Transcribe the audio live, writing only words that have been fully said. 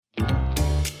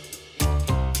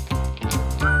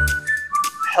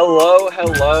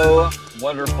Hello,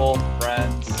 wonderful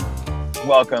friends.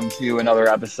 Welcome to another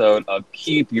episode of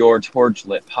Keep Your Torch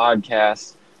Lit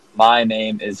podcast. My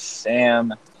name is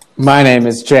Sam. My name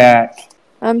is Jack.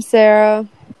 I'm Sarah.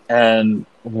 And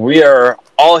we are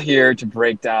all here to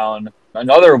break down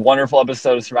another wonderful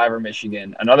episode of Survivor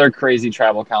Michigan, another crazy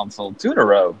travel council, 2 in a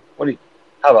row.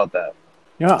 How about that?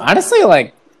 Honestly,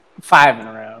 like 5 in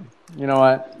a row. You know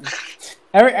what?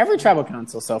 Every travel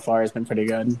council so far has been pretty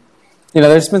good.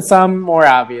 There's been some more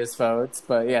obvious votes,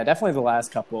 but yeah, definitely the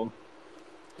last couple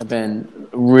have been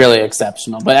really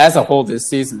exceptional. But as a whole, this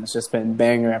season has just been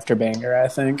banger after banger, I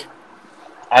think.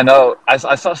 I know. I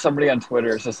saw somebody on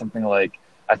Twitter say something like,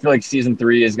 I feel like season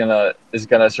 3 is gonna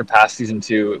surpass season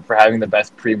 2 for having the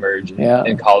best pre-merge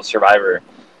in College Survivor,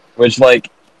 which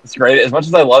it's great. As much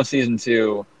as I love season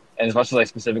 2, and as much as I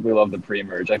specifically love the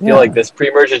pre-merge, I feel like this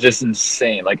pre-merge is just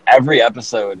insane. Like every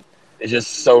episode is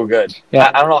just so good. Yeah.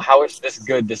 I don't know how it's this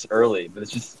good this early, but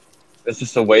it's just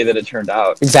the way that it turned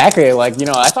out. Exactly. I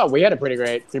thought we had a pretty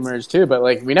great pre-merge too, but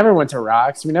we never went to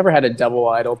rocks. We never had a double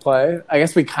idol play. I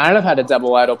guess we kind of had a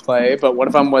double idol play, but one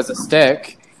of them was a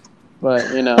stick.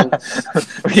 But we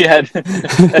had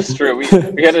that's true. We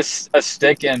had a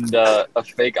stick and a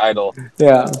fake idol.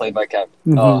 Yeah, played by Kevin.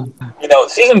 Mm-hmm.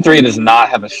 Season 3 does not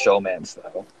have a showman's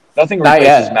though. Nothing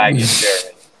replaces Maggie and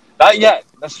Jeremy. Not yet.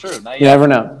 That's true. Not yet. You never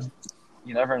know.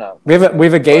 You never know. We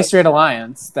have a gay straight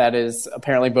alliance that is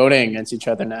apparently voting against each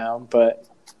other now. But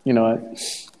you know what?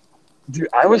 Dude,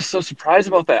 I was so surprised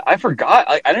about that. I forgot.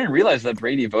 I didn't realize that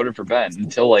Brady voted for Ben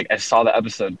until I saw the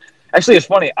episode. Actually, it's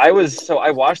funny. I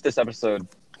watched this episode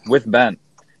with Ben,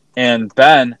 and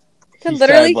Ben can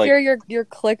literally hear your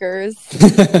clickers.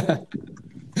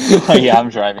 Yeah, I'm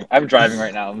driving. I'm driving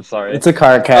right now. I'm sorry. It's a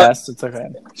car cast. It's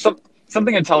okay.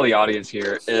 Something to tell the audience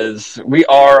here is we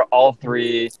are all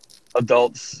 3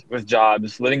 adults with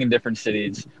jobs living in different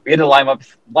cities. We had to line up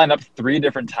 3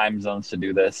 different time zones to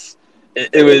do this.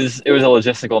 It was a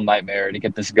logistical nightmare to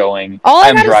get this going. All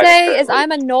I gotta say is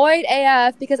I'm annoyed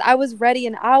AF because I was ready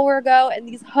an hour ago and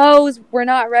these hoes were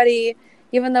not ready,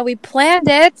 even though we planned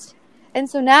it. And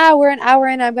so now we're an hour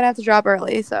in and I'm gonna have to drop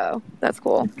early, so that's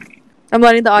cool. I'm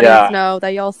letting the audience know that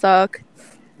y'all suck.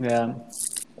 Yeah.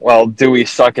 Well, do we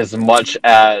suck as much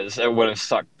as it would have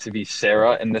sucked to be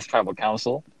Sarah in this tribal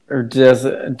council? Or does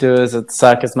it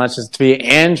suck as much as to be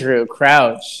Andrew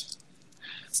Crouch?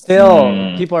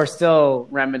 Still, people are still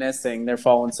reminiscing their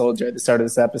fallen soldier at the start of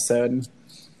this episode.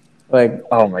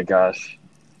 Oh my gosh.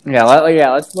 Yeah,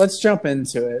 let's jump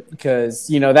into it because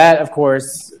that, of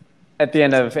course, at the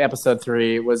end of episode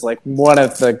 3 was one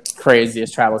of the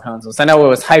craziest travel councils. I know it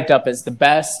was hyped up as the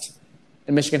best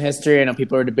in Michigan history. I know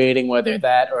people are debating whether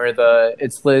that or the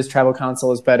It's Liz travel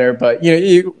council is better, but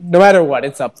no matter what,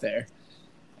 it's up there.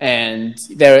 And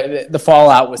the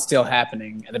fallout was still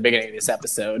happening at the beginning of this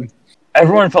episode.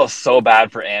 Everyone felt so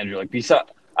bad for Andrew. Did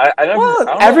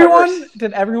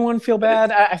everyone feel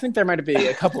bad? I think there might be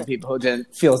a couple of people who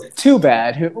didn't feel too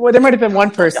bad. There might have been one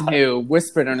person who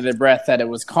whispered under their breath that it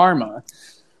was karma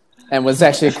and was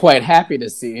actually quite happy to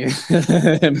see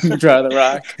him draw the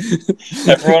rock.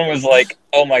 Everyone was like,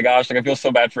 oh my gosh, I feel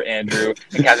so bad for Andrew.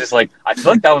 And Cassie's like, I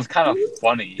feel like that was kind of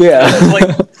funny. Yeah.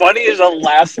 Funny is the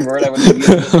last word I would use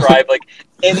to describe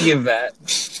any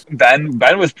event.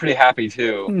 Ben was pretty happy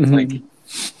too. Mm-hmm.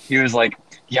 He was like,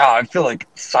 yeah, I feel like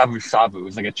Sabu Sabu. It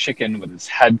was like a chicken with its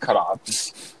head cut off,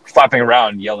 just flapping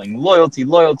around, yelling, loyalty,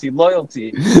 loyalty,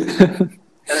 loyalty. And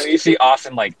then you see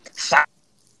Austin my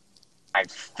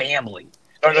family.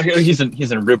 No, he's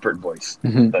in Rupert voice.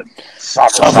 Mm-hmm.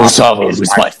 Sabu Sabu is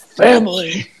my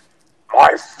family.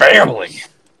 My family.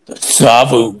 The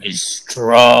Sabu is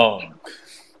strong.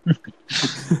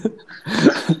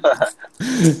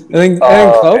 I think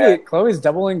Chloe's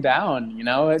doubling down,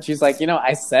 she's like,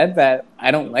 I said that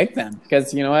I don't like them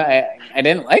because, I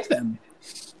didn't like them.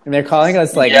 And they're calling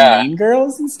us mean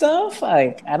girls and stuff.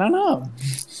 I don't know.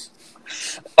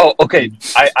 Oh, okay.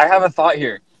 I have a thought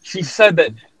here. She said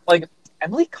that,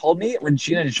 Emily called me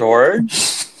Regina George.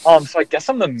 So I guess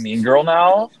I'm the mean girl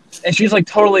now. And she's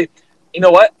totally, you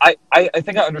know what? I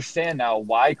think I understand now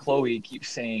why Chloe keeps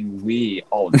saying we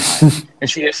all the time. And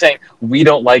she is saying, we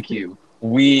don't like you.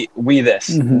 We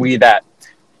this, we that.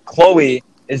 Chloe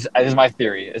is my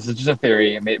theory. This is just a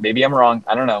theory. Maybe I'm wrong.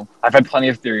 I don't know. I've had plenty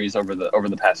of theories over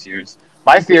the past years.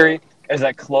 My theory is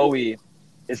that Chloe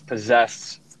is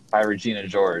possessed by Regina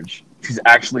George. She's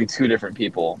actually 2 different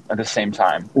people at the same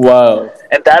time. Whoa.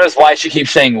 And that is why she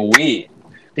keeps saying we.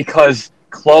 Because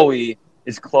Chloe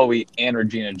is Chloe and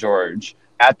Regina George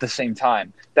at the same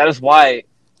time. That is why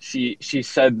she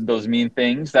said those mean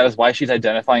things. That is why she's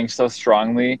identifying so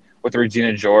strongly with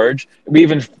Regina George. We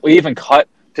even cut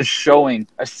to showing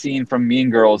a scene from Mean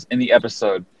Girls in the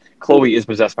episode, Chloe is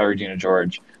possessed by Regina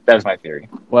George. That is my theory.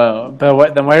 Well,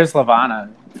 but then where's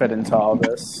Levana fit into all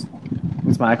this?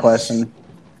 That's my question.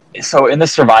 So in the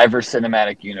Survivor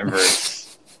cinematic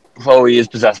universe, Chloe is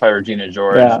possessed by Regina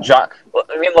George. Yeah.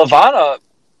 Levana,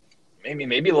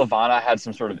 maybe Levana had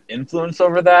some sort of influence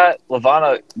over that.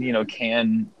 Levana,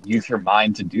 can use her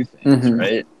mind to do things,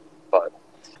 right? But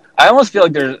I almost feel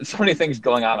like there's so many things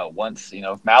going on at once.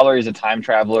 If Mallory's a time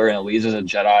traveler and Elisa's a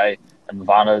Jedi and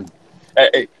Levana,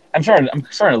 I'm starting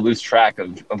to lose track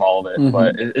of all of it.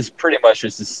 But it's pretty much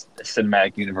just this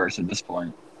cinematic universe at this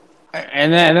point.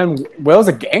 And then Will's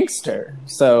a gangster,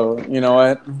 so you know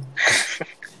what?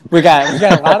 We got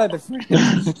a lot of different.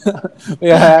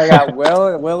 I got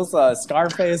Will's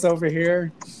Scarface over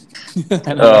here.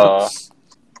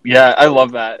 Yeah, I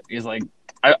love that. He's like,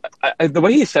 the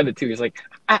way he said it too. He's like,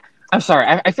 I'm sorry.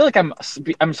 I feel like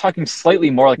I'm talking slightly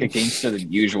more like a gangster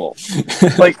than usual.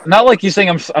 Like, not like you saying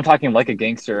I'm talking like a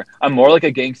gangster. I'm more like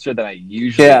a gangster than I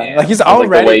usually am. Like he's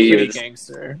already pretty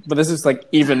gangster, but this is like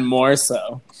even more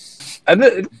so.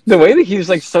 And the way that he's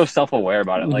like so self-aware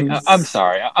about it, like I'm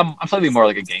sorry, I'm slightly more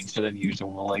like a gangster than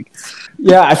usual. Like,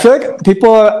 yeah, I feel like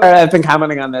people have been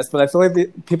commenting on this, but I feel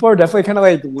like people are definitely kind of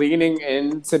like leaning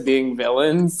into being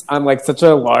villains on like such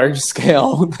a large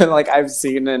scale that like I've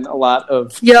seen in a lot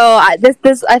of. I think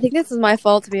this is my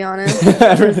fault, to be honest.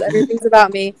 Everything's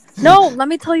about me. No, let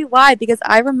me tell you why. Because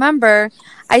I remember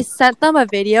I sent them a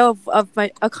video of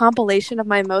a compilation of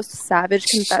my most savage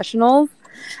confessionals,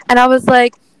 and I was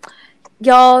like,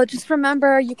 y'all, just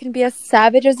remember, you can be as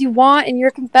savage as you want in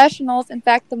your confessionals. In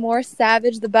fact, the more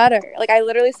savage, the better. Like, I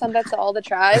literally sent that to all the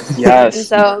tribes. Yes, and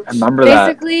so I remember that.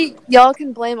 Basically, y'all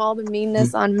can blame all the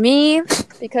meanness on me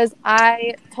because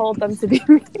I told them to be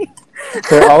mean.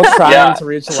 They're all trying to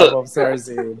reach the level of Sarah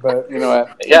Z, but you know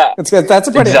what? Yeah, it's good. That's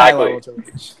a pretty high level to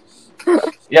reach.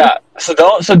 Yeah, so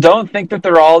don't think that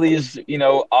they're all these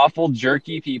awful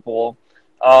jerky people.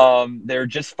 They're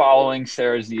just following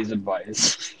Sarah Z's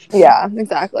advice. Yeah,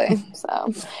 exactly.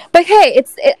 So, but hey,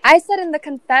 I said in the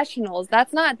confessionals,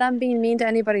 that's not them being mean to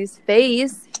anybody's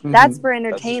face. That's for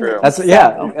entertainment. That's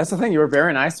the thing. You were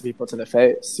very nice to people to the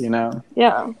face, Yeah.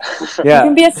 Yeah. You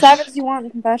can be as savage as you want in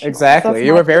the confessionals. Exactly.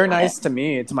 You were very nice to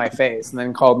me, to my face, and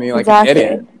then called me like an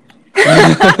idiot.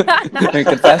 In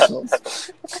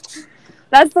confessionals.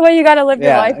 That's the way you got to live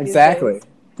your life. Exactly.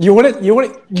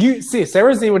 You see,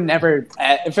 Sarah Z would never,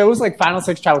 if it was like Final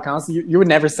Six Tribal Council, you would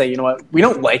never say, you know what, we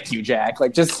don't like you, Jack.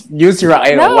 Like, just use your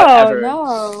idol, whatever.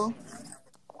 No.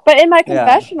 But in my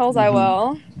confessionals, I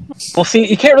will. Well, see,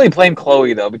 you can't really blame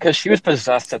Chloe, though, because she was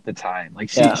possessed at the time. Like,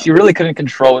 she really couldn't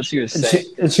control what she was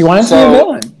saying. She wanted to be a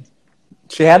villain.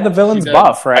 She had the villain's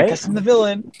buff, right? I guess I'm the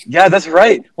villain. Yeah, that's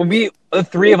right. When the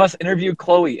three of us interviewed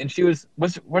Chloe, and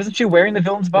wasn't she wearing the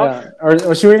villain's buff? Yeah. Or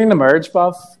was she wearing the merge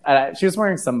buff? She was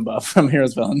wearing some buff from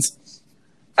Heroes Villains.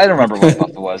 I don't remember what buff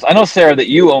it was. I know, Sarah, that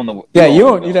you own the.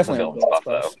 You definitely own the buff,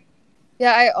 though.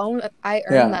 Yeah, I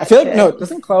earned that. I feel like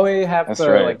doesn't Chloe have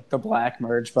the black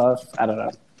merge buff? I don't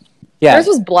know. Yeah, hers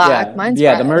was black. Mine's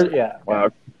red. The merge. Yeah.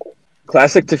 Wow.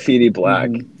 Classic Tafiti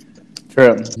black.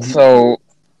 True. So.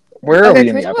 Where are we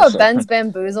in the episode? About Ben's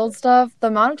bamboozled stuff? The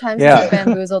amount of times he's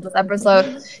bamboozled this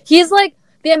episode. He's like,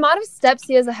 the amount of steps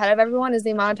he is ahead of everyone is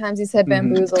the amount of times he said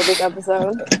bamboozled this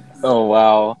episode. Oh,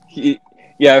 wow. If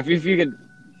you could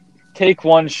take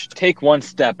one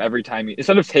step every time,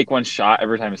 instead of take one shot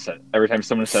every time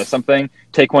someone says something,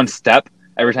 take one step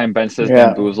every time Ben says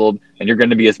bamboozled, and you're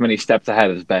going to be as many steps ahead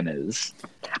as Ben is.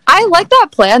 I like that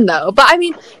plan, though. But, I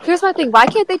mean, here's my thing. Why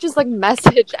can't they just, like,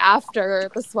 message after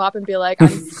the swap and be like, I'm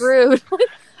screwed?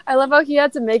 I love how he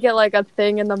had to make it, like, a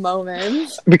thing in the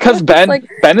moment. Because Ben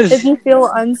is... If you feel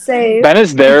unsafe. Ben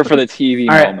is there for the TV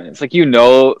moment. It's like,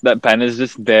 that Ben is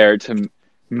just there to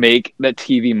make that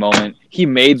TV moment. He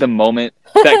made the moment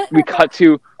that we cut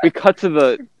to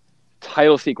the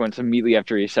title sequence immediately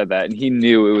after he said that, and he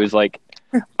knew it was like,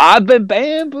 I've been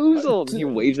bamboozled. He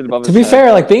waves it above his head. To be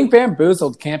fair, like, being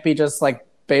bamboozled can't be just like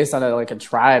based on a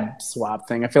tribe swap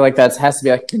thing. I feel like that has to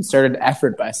be like a concerted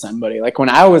effort by somebody. Like when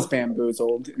I was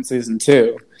bamboozled in season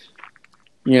 2,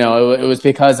 it was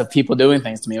because of people doing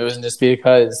things to me. It wasn't just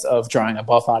because of drawing a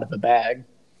buff out of a bag.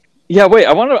 Yeah, wait.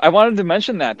 I wanted to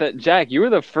mention that Jack, you were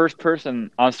the first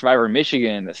person on Survivor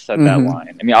Michigan that said that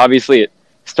line. I mean, obviously it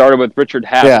started with Richard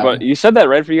Hatch, but you said that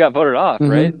right before you got voted off,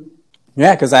 right?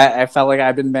 Yeah, because I felt like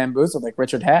I've been bamboozled like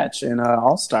Richard Hatch in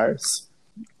All Stars.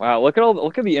 Wow, look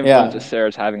at the influence that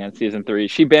Sarah's having on season 3.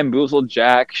 She bamboozled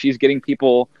Jack. She's getting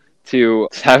people to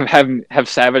have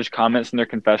savage comments in their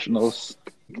confessionals.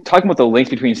 Talking about the links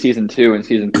between season 2 and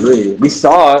season 3, we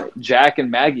saw Jack and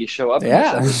Maggie show up in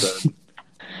this episode.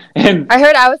 And I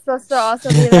heard I was supposed to also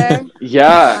be there.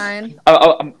 yeah,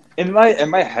 Fine. in my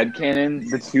headcanon,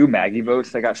 the two Maggie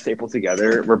votes that got stapled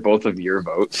together were both of your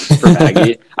votes for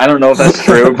Maggie. I don't know if that's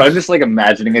true, but I'm just like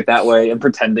imagining it that way and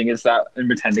pretending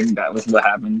that was what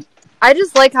happened. I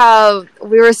just like how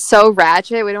we were so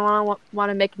ratchet. We don't want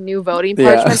to make new voting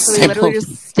parchments, so we literally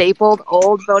just stapled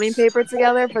old voting paper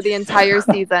together for the entire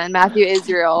season. Matthew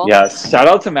Israel. Yes, shout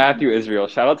out to Matthew Israel.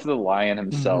 Shout out to the Lion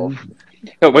himself.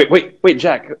 Oh, wait,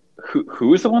 Jack.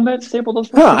 Who's the one that stapled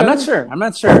those? I'm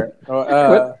not sure.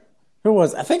 Who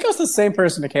was? I think it was the same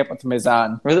person who came up with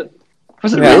Maison.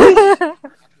 Was it really?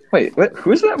 Wait, what?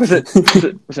 Who was that? Was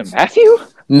it Matthew?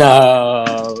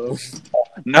 No.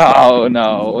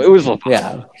 No, it was Lavana.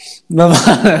 Yeah,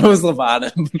 Lavana. It was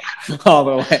Lavana all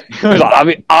the way. It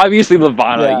was obviously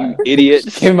Lavana, you idiot.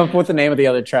 Came up with the name of the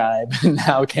other tribe, and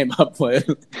now came up with.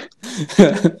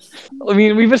 I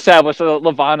mean, we've established that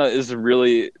Lavana is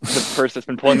really the person that's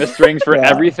been pulling the strings for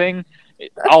everything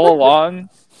all along.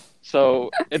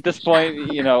 So at this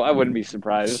point, I wouldn't be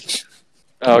surprised.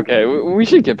 Okay, we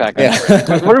should get back on track.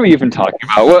 What are we even talking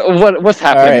about? What's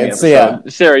happening in the episode? So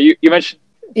Sarah, you mentioned.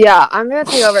 Yeah, I'm gonna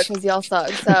take over because y'all suck.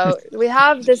 So we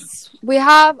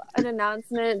have an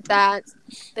announcement that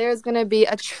there's gonna be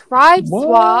a tribe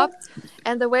swap,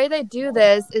 and the way they do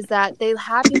this is that they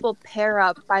have people pair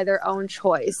up by their own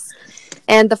choice.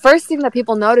 And the first thing that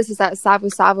people notice is that Savu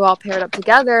all paired up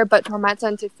together, but Tormenta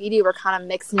and Tafiti were kind of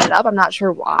mixing it up. I'm not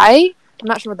sure why. I'm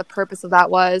not sure what the purpose of that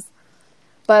was.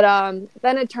 But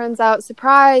then it turns out,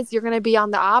 surprise, you're going to be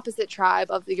on the opposite tribe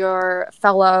of your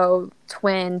fellow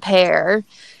twin pair.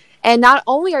 And not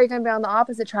only are you going to be on the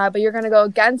opposite tribe, but you're going to go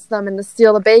against them in the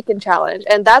Steal the Bacon challenge.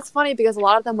 And that's funny because a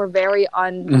lot of them were very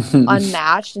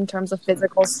unmatched in terms of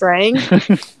physical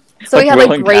strength. So we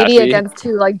had Brady against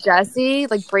Jesse,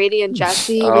 Brady and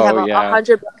Jesse. We have a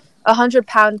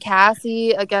 100-pound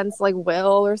Cassie against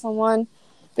Will or someone.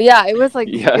 But yeah, it was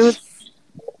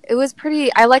it was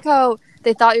pretty. I like how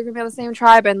they thought you were gonna be on the same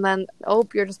tribe, and then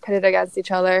you're just pitted against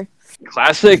each other.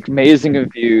 Classic Mazed and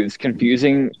Confused,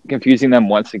 confusing them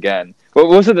once again. What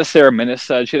was it that Sarah Minnis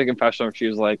said? She had a confession where she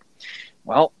was like,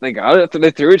 "Well, they got it. They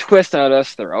threw a twist at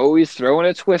us. They're always throwing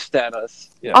a twist at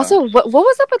us." Yeah. Also, what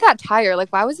was up with that tire?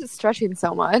 Why was it stretching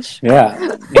so much?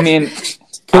 Yeah, I mean,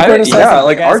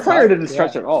 our tire didn't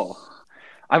stretch at all.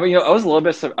 I mean, I was a little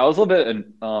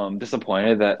bit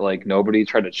disappointed that nobody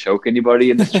tried to choke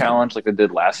anybody in this challenge like they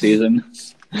did last season.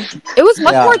 It was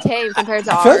much more tame compared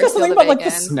to ours. I feel like there's something about the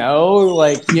snow.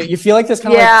 You feel like there's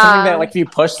kind of something that if you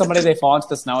push somebody, they fall into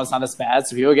the snow. It's not as bad,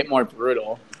 so people get more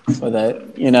brutal with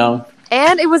it.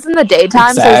 And it was in the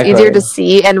daytime, so it was easier to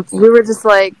see. And we were just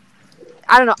I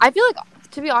don't know. I feel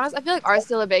to be honest, our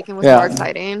Steal the Bacon was more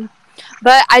exciting.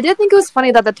 But I did think it was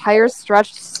funny that the tires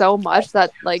stretched so much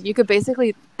that they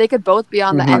could both be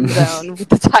on the end zone with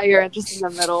the tire just in the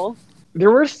middle.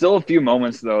 There were still a few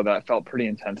moments though that felt pretty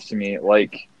intense to me,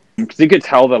 because you could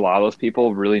tell that a lot of those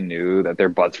people really knew that their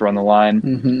butts were on the line.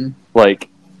 Mm-hmm.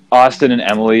 Austin and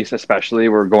Emily especially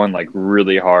were going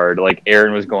really hard.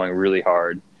 Aaron was going really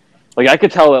hard. I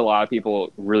could tell that a lot of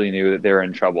people really knew that they were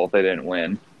in trouble if they didn't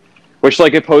win. Which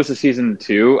opposed to season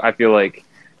 2, I feel like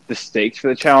the stakes for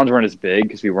the challenge weren't as big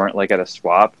because we weren't at a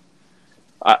swap.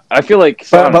 I feel like,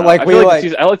 I like the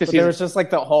season. There was just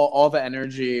all the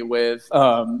energy with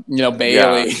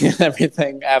Bailey and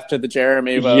everything after the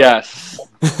Jeremy vote. Yes.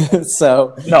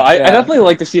 So I definitely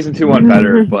like the season 2 one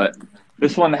better, but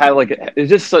this one had it's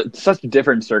just such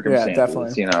different circumstances. Yeah,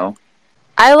 definitely.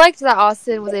 I liked that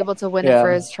Austin was able to win it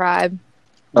for his tribe.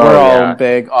 We're all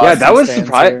big Austin that was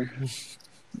surprising.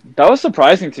 That was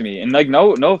surprising to me, and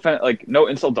no offense, no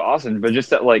insult to Austin, but just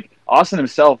that Austin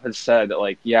himself has said that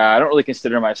I don't really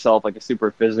consider myself a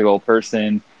super physical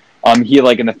person. He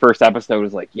in the first episode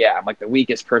was I'm the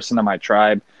weakest person on my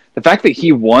tribe. The fact that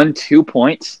he won 2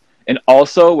 points and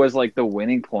also was the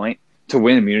winning point to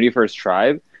win immunity for his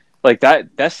tribe,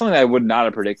 that's something I would not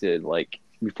have predicted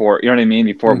before. You know what I mean?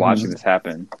 Before watching this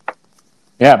happen.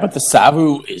 Yeah, but the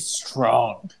Savu is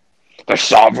strong. The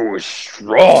Savu is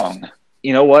strong.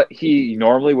 You know what? He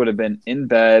normally would have been in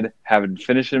bed, having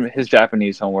finished his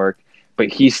Japanese homework, but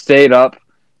he stayed up.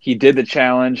 He did the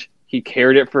challenge. He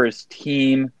carried it for his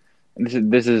team.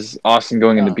 And this is Austin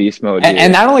going into beast mode.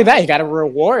 And not only that, he got a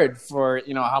reward for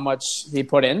how much he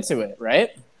put into it. Right?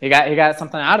 He got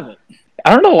something out of it. I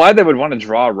don't know why they would want to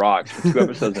draw rocks for 2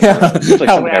 episodes in a row. It's something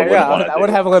I would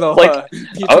have a little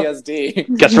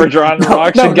PTSD. Guess we're drawing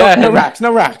rocks again. No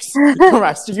rocks.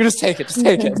 You just take it.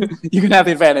 You can have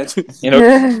the advantage.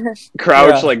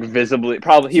 Crouch visibly.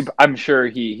 Probably. I'm sure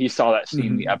he saw that scene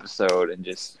in the episode and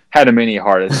just had a mini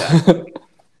heart attack.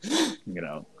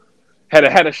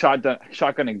 had a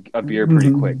shotgun a beer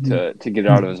pretty quick to get it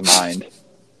out of his mind.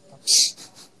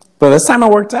 But this time it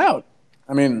worked out.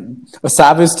 I mean,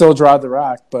 Wasabu still drawed the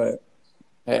rock, but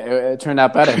it turned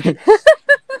out better. Do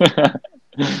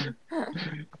you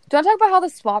want to talk about how the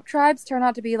swap tribes turn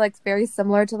out to be like very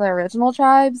similar to the original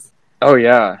tribes? Oh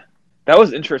yeah, that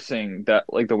was interesting. That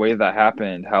like the way that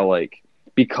happened, how like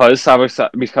because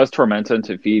Tormenta and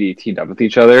Tafiti teamed up with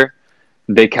each other,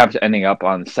 they kept ending up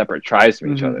on separate tribes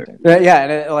from each other. Yeah,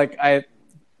 and I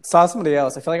saw somebody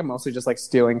else. I feel like I'm mostly just like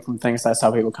stealing from things I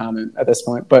saw people comment at this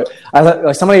point. But I thought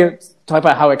like somebody talked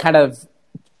about how it kind of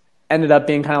ended up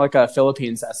being kind of like a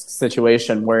Philippines-esque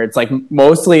situation where it's like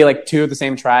mostly like two of the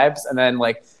same tribes, and then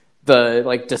like the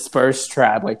like dispersed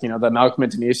tribe, like, you know, the Malcolm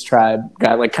and Denise tribe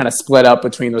got like kind of split up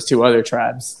between those two other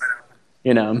tribes,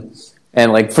 you know.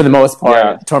 And like for the most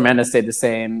part, Tormenta stayed the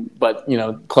same, but you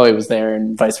know, Chloe was there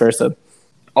and vice versa.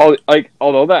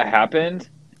 Although that happened,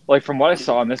 like from what I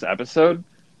saw in this episode,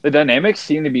 the dynamics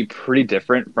seem to be pretty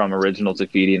different from original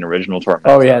Tafiti and original Tormenta.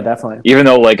 Oh yeah, definitely. Even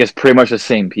though like it's pretty much the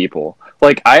same people.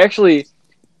 Like we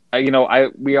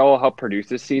all helped produce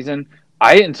this season.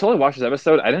 Until I watched this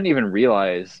episode, I didn't even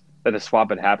realize that the swap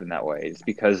had happened that way. It's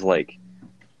because like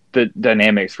the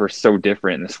dynamics were so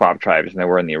different in the swap tribes than they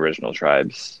were in the original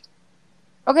tribes.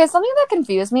 Okay, something that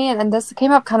confused me, and this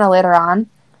came up kind of later on,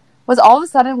 was all of a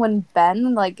sudden when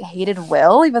Ben like hated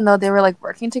Will, even though they were like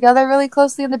working together really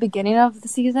closely in the beginning of the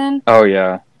season. Oh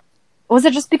yeah. Was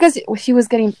it just because he was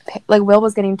getting like Will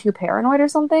was getting too paranoid or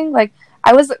something? Like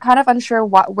I was kind of unsure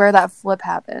where that flip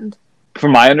happened.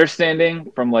 From my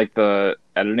understanding, from like the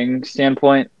editing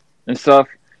standpoint and stuff,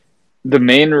 the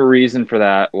main reason for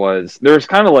that was there was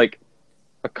kind of like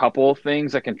a couple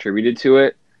things that contributed to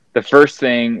it. The first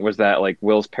thing was that like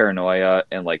Will's paranoia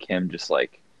and like him just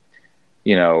like,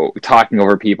 you know, talking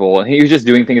over people, and he was just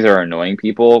doing things that are annoying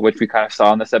people, which we kind of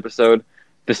saw in this episode.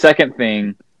 The second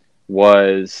thing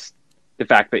was the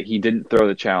fact that he didn't throw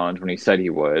the challenge when he said he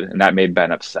would, and that made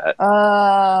Ben upset.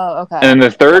 Oh, okay. And then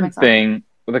the third thing,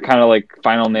 the kind of like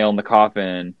final nail in the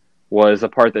coffin, was the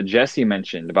part that Jesse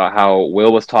mentioned about how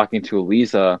Will was talking to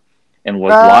Eliza and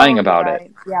was lying about it.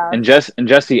 Yeah. And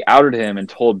Jesse outed him and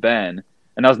told Ben.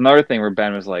 And that was another thing where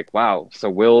Ben was like, wow, so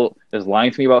Will is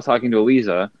lying to me about talking to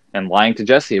Eliza and lying to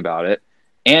Jesse about it.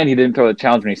 And he didn't throw the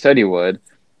challenge when he said he would.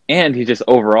 And he's just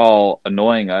overall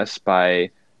annoying us by,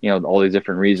 you know, all these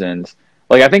different reasons.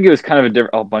 Like, I think it was kind of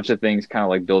a bunch of things kind of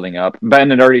like building up. Ben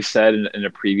had already said in a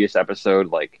previous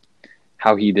episode, like,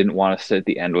 how he didn't want to sit at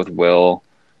the end with Will.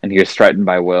 And he was threatened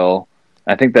by Will.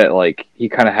 I think that, like, he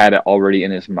kind of had it already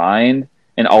in his mind.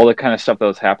 And all the kind of stuff that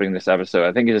was happening in this episode,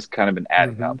 I think it's just kind of been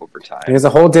adding up over time. There's a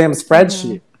whole damn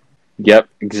spreadsheet. Yep,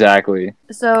 exactly.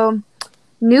 So,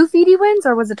 new Feedy wins,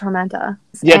 or was it Tormenta?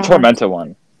 Yeah, Tormenta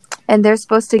won. And they're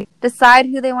supposed to decide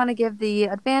who they want to give the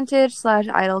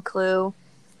advantage/idol clue.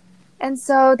 And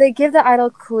so they give the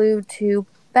idol clue to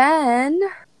Ben,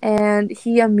 and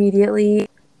he immediately...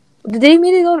 Did they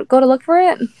immediately go to look for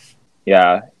it?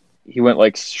 Yeah, he went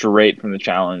like straight from the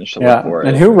challenge to look for it.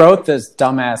 And who wrote this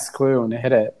dumbass clue and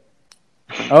hit it?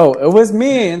 Oh, it was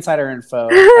me, Insider Info.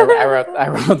 I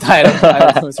wrote the idol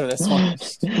clues for this one.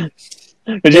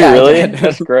 Did you really?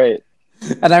 That's great.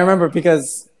 And I remember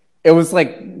because it was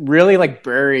like really like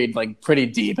buried like pretty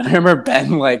deep. And I remember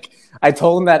Ben, like, I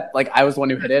told him that like I was the one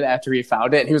who hit it after he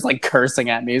found it. And he was like cursing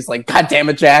at me. He's like, God damn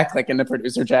it, Jack, like in the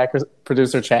producer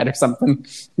chat or something.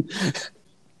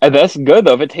 And that's good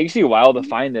though. If it takes you a while to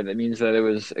find it, it means that it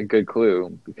was a good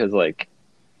clue. Because like,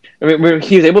 I mean,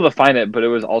 he was able to find it, but it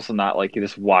was also not like he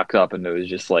just walked up and it was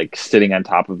just like sitting on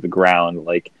top of the ground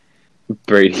like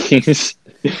Brady's.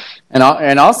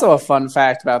 And also a fun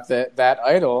fact about that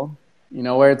idol. You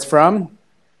know where it's from?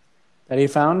 That he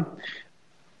found?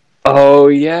 Oh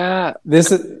yeah.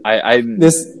 This is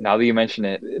now that you mention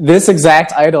it. This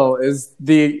exact idol is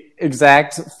the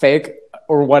exact fake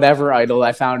or whatever idol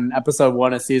I found in episode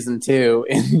 1 of season 2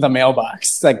 in the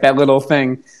mailbox. Like that little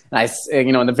thing. And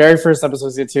in the very first episode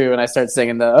of season 2, and I start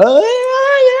singing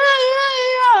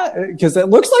because it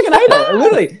looks like an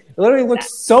idol. It literally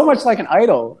looks so much like an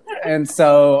idol. And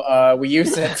so we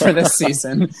used it for this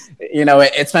season. You know,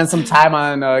 it spent some time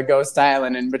on Ghost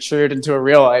Island and matured into a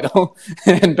real idol,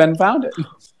 and Ben found it.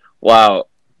 Wow.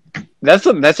 That's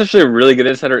actually a really good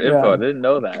insider info. Yeah. I didn't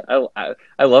know that.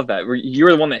 I love that. You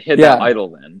were the one that hid that idol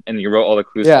then, and you wrote all the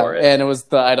clues for it. And it was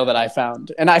the idol that I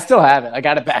found. And I still have it. I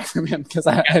got it back from him because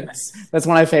that's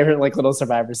one of my favorite like little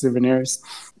Survivor souvenirs.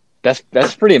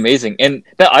 That's pretty amazing. And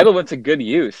that idol went to good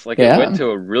use. Like it went to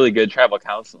a really good tribal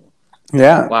council.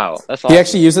 Yeah. Wow. That's awesome. He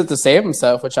actually used it to save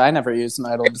himself, which I never used an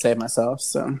idol to save myself.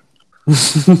 So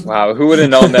wow, who would have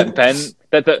known that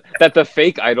that the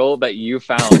fake idol that you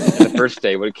found in the first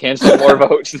day would cancel more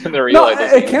votes than the real No,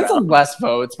 idol. it canceled less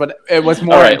votes, but it was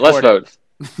more. All right, important. less votes.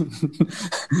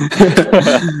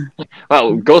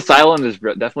 Wow, Ghost Island is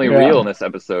definitely real in this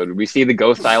episode. We see the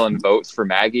Ghost Island votes for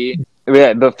Maggie.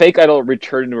 Yeah, the fake idol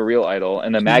returned into a real idol,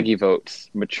 and the Maggie votes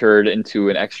matured into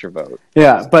an extra vote.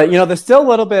 Yeah, but there's still a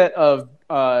little bit of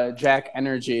Jack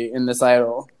energy in this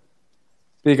idol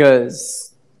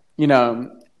because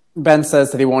Ben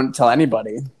says that he won't tell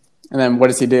anybody, and then what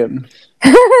does he do?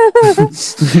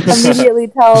 Immediately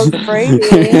tells Brady.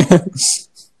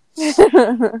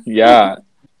 Yeah.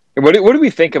 What do we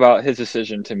think about his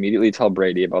decision to immediately tell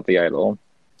Brady about the idol?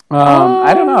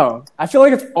 I don't know. I feel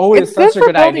like it's always such a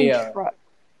good idea trust.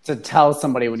 to tell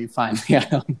somebody when you find the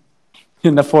idol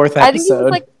in the fourth episode.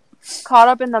 I think he was caught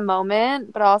up in the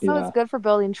moment, but also it's good for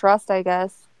building trust, I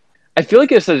guess. I feel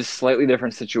like it's a slightly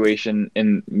different situation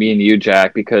in me and you,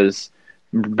 Jack, because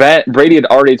Brady had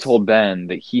already told Ben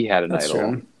that he had an idol.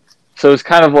 True. So it's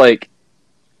kind of like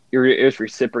it was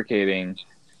reciprocating.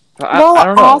 I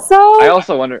don't know. I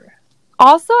also wonder.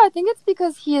 Also, I think it's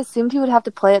because he assumed he would have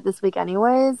to play it this week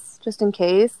anyways, just in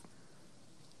case.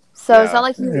 So it's not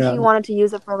like he wanted to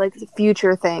use it for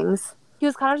future things. He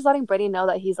was kind of just letting Brady know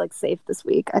that he's safe this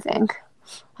week, I think.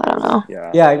 I don't know.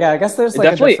 Yeah. I guess there's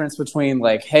a difference between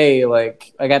hey, I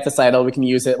got this idol, we can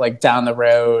use it down the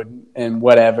road and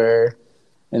whatever,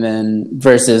 and then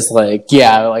versus I'm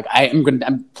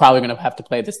probably gonna have to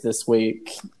play this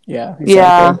week. Yeah. Exactly.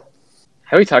 Yeah.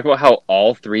 Have we talked about how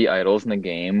all three idols in the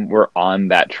game were on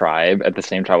that tribe at the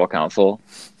same tribal council?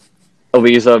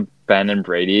 Eliza, Ben, and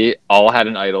Brady all had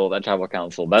an idol at tribal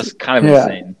council. That's kind of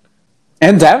insane.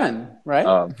 And Devin,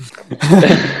 right?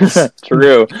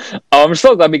 True. I'm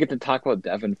so glad we get to talk about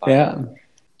Devin finally. Yeah.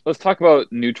 Let's talk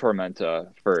about New Tormenta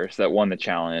first, that won the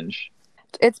challenge.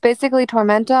 It's basically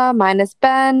Tormenta minus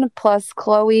Ben plus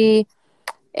Chloe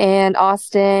and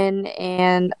Austin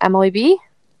and Emily B.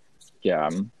 Yeah.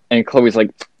 And Chloe's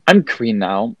like, I'm green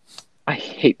now. I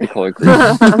hate the color green.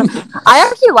 I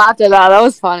actually laughed at that. That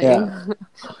was funny. Yeah.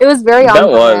 It was very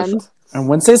on brand. And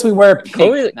Wednesdays we wear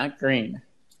pink, not green.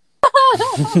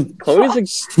 Chloe's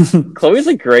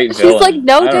a great villain. She's like,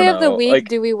 no day of the week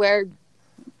do we wear.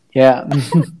 Yeah.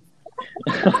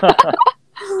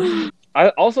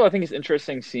 I think it's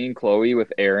interesting seeing Chloe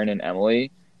with Aaron and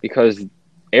Emily, because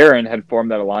Aaron had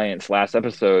formed that alliance last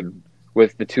episode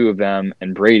with the two of them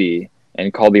and Brady,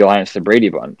 and called the alliance the Brady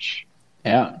Bunch.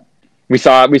 Yeah. We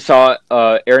saw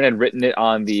Aaron had written it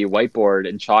on the whiteboard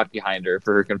in chalk behind her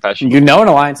for her confessional. An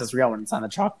alliance is real when it's on the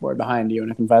chalkboard behind you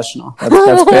in a confessional.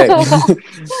 That's big.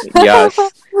 Yes.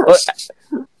 Well,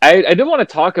 I did want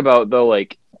to talk about though,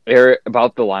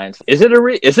 about the alliance. Is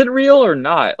it real or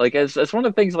not? It's one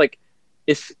of the things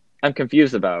I'm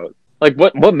confused about.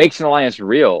 What makes an alliance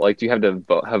real? Do you have to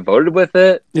have voted with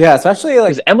it? Yeah, especially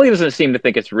because Emily doesn't seem to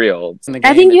think it's real.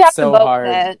 I think you have to vote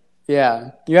with it.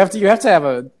 Yeah, you have to have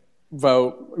a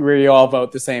vote where you all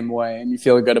vote the same way and you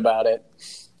feel good about it.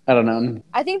 I don't know.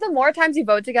 I think the more times you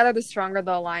vote together, the stronger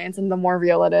the alliance and the more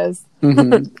real it is.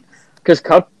 Mm-hmm. Because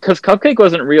Cupcake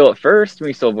wasn't real at first when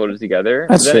we still voted together.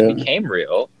 That's then true. It became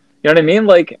real. You know what I mean?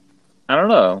 I don't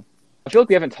know. I feel like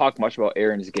we haven't talked much about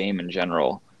Aaron's game in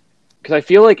general. Because I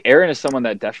feel like Aaron is someone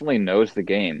that definitely knows the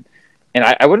game. And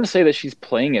I wouldn't say that she's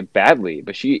playing it badly,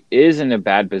 but she is in a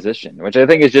bad position, which I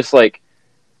think is just an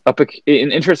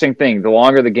interesting thing. The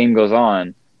longer the game goes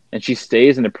on, and she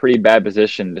stays in a pretty bad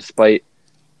position despite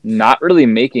not really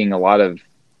making a lot of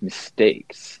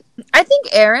mistakes. I think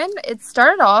Aaron, it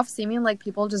started off seeming like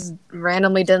people just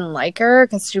randomly didn't like her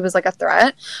because she was a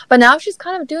threat. But now she's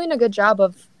kind of doing a good job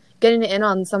of getting in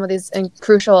on some of these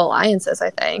crucial alliances,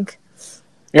 I think.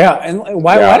 Yeah, and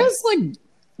why does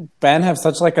Ben have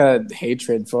such a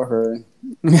hatred for her?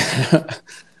 I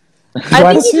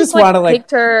think he just want to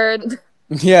picked her.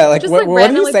 Yeah, just what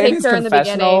did he say in his in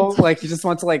confessional? He just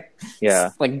wants to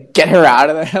get her out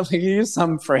of there. He used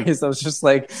some phrase that was just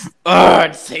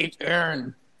I hate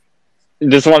Aaron.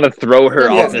 Just want to throw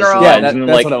her off this ledge. Yeah, that's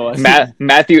what it was.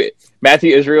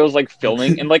 Matthew Israel's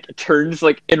filming and turns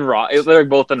in Ross. They're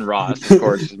both in Ross, of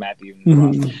course, is Matthew and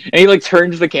Ross. And he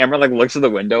turns the camera, looks at the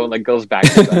window and goes back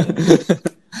to bed.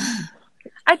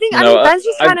 I think Ben's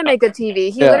just trying to make good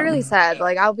TV. He literally said,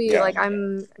 I'll be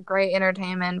I'm great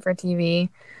entertainment for TV.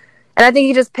 And I think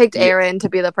he just picked Aaron to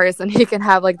be the person he can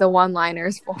have the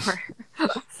one-liners for.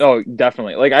 Oh,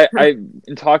 definitely.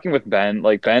 In talking with Ben,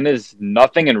 Ben is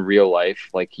nothing in real life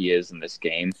like he is in this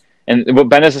game. And what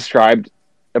Ben has described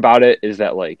about it is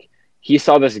that he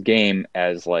saw this game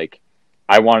as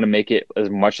I want to make it as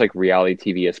much like reality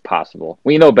TV as possible.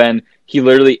 We know Ben, he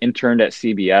literally interned at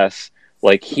CBS.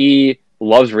 He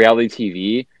loves reality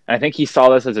TV, and I think he saw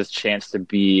this as his chance to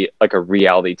be like a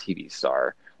reality TV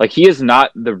star. Like he is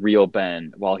not the real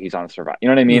Ben while he's on Survivor. You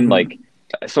know what I mean? Like,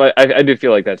 so I do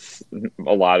feel like that's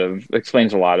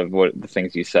explains a lot of what the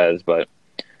things he says. But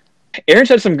Erin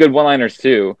said some good one-liners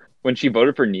too when she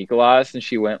voted for Nicholas, and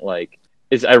she went like,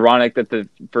 "It's ironic that the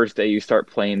first day you start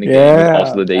playing the game is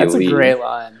also the day you leave." That's a great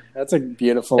line. That's a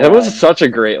beautiful That line. was such a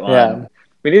great line. Yeah.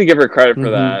 We need to give her credit for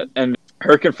that. And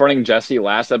her confronting Jesse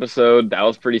last episode, that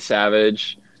was pretty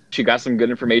savage. She got some good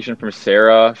information from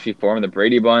Sarah. She formed the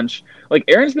Brady Bunch. Like,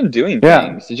 Erin's been doing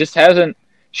things. It just hasn't.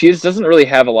 She just doesn't really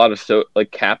have a lot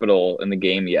of capital in the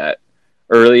game yet,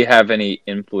 or really have any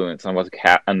influence on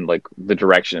on like the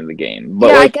direction of the game. But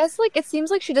yeah, like, I guess like it seems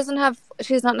like she doesn't have.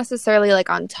 She's not necessarily like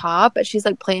on top, but she's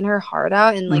like playing her heart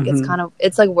out, and like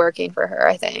it's like working for her.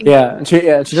 I think. Yeah, she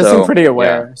does seem pretty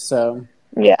aware. Yeah. So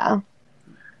yeah,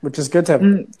 which is good to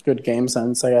have good game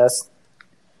sense, I guess.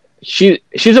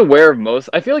 She's aware of most.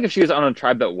 I feel like if she was on a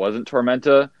tribe that wasn't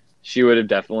Tormenta, she would have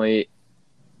definitely,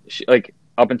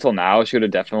 up until now, she would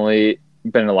have definitely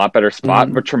been in a lot better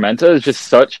spot. But Tormenta is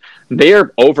just they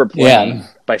are overplaying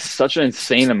by such an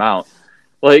insane amount.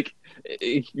 Like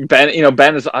Ben,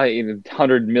 Ben is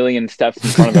 100 million steps in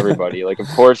front of everybody. Like, of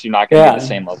course, you're not going to get the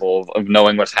same level of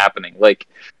knowing what's happening. Like,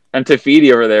 and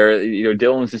Tafiti over there,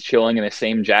 Dylan's just chilling in the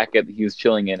same jacket that he was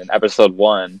chilling in episode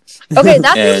 1. Okay,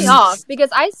 that threw me off because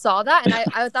I saw that and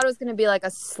I thought it was going to be like a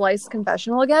sliced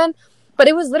confessional again. But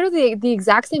it was literally the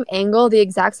exact same angle, the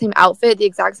exact same outfit, the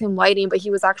exact same lighting, but he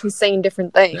was actually saying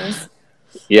different things.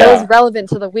 Yeah, that was relevant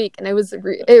to the week, and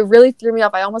it really threw me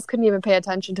off. I almost couldn't even pay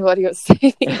attention to what he was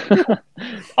saying.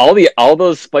 all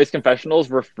those spliced confessionals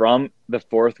were from the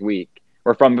 4th week,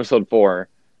 or from episode 4.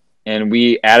 And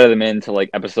we added them into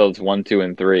like episodes 1, 2,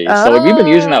 and 3. So like we've been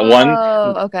using that one.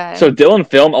 Oh, okay. So Dylan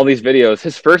filmed all these videos.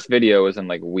 His first video was in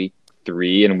like week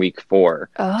 3 and week 4.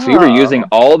 Oh. So we were using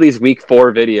all these week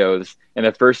 4 videos in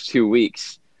the first 2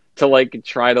 weeks to like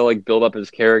try to like build up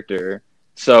his character.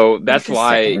 So that's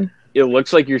why it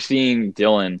looks like you're seeing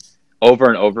Dylan over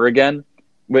and over again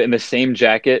in the same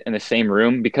jacket in the same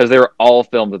room, because they were all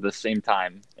filmed at the same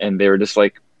time and they were just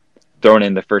like thrown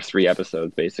in the first 3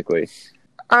 episodes basically.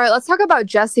 All right, let's talk about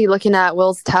Jesse looking at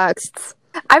Will's texts.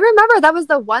 I remember that was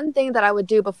the one thing that I would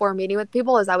do before meeting with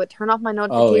people is I would turn off my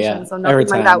notifications so nothing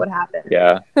like that would happen.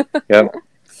 Yeah. Yep.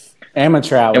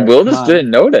 Amateur hour. And Will just didn't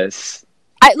notice.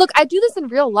 I do this in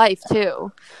real life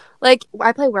too. Like,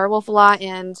 I play Werewolf a lot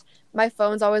and my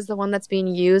phone's always the one that's being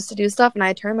used to do stuff, and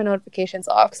I turn my notifications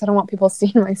off because I don't want people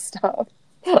seeing my stuff.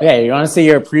 Yeah, you want to see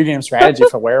your pregame strategy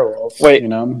for Werewolf. Wait.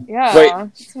 Yeah. Wait.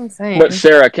 That's insane. But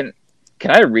Sarah, can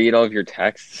I read all of your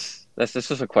texts? This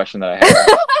is a question that I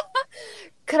have.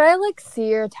 Could I see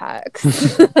your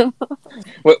text?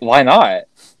 Wait, why not?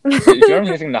 If you don't have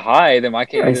anything to hide, then why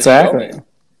can't you just show me?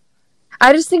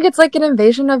 I just think it's like an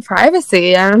invasion of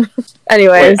privacy. Anyways,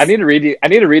 wait, I need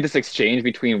to read this exchange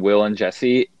between Will and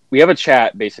Jesse. We have a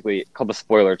chat basically called the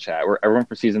spoiler chat, where everyone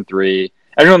from season 3,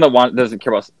 everyone that doesn't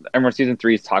care about everyone season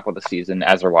 3 is talk about the season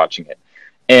as they're watching it.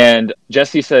 And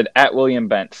Jesse said, at William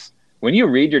Bentz, when you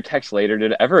read your text later,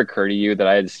 did it ever occur to you that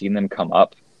I had seen them come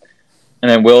up?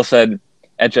 And then Will said,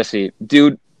 at Jesse,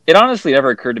 dude, it honestly never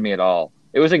occurred to me at all.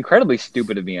 It was incredibly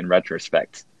stupid of me in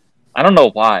retrospect. I don't know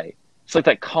why. It's like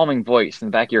that calming voice in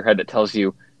the back of your head that tells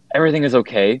you everything is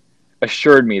okay,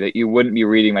 assured me that you wouldn't be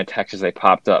reading my texts as they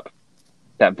popped up.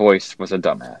 That voice was a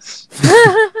dumbass.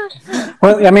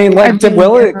 Well, I mean, could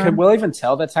Will even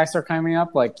tell that texts are coming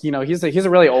up? He's a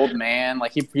really old man.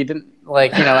 He didn't I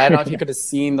don't know if he could have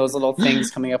seen those little things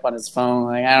coming up on his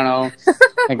phone. I don't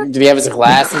know. Did he have his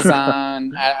glasses on?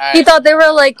 He thought they were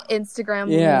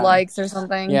Instagram likes or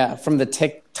something. Yeah, from the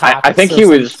TikTok. I think he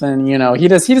was. He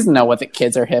doesn't know what the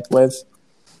kids are hip with.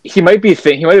 He might have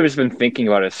just been thinking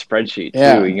about his spreadsheet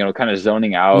too. Kind of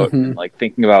zoning out and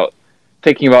thinking about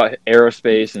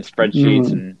aerospace and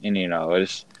spreadsheets and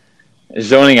just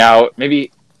zoning out.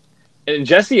 Maybe. And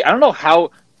Jesse, I don't know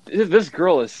how this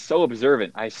girl is so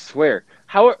observant. I swear.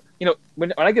 How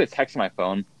when I get a text on my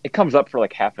phone, it comes up for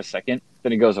half a second,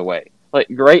 then it goes away.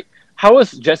 Right? How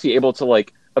is Jesse able to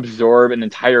absorb an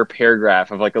entire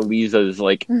paragraph of Elisa's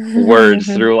words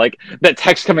through that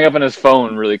text coming up on his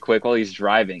phone really quick while he's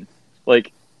driving?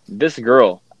 This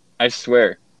girl, I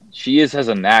swear, she has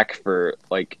a knack for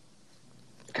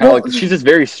she's just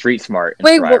very street smart. And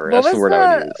wait, Survivor. That's the word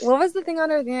I would use. What was the thing on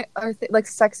her thing?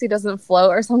 Sexy doesn't float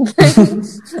or something?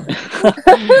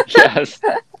 Yes,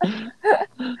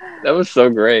 that was so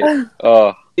great.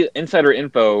 Insider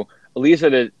info: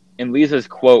 Lisa's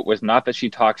quote was not that she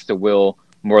talks to Will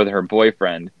more than her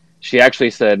boyfriend. She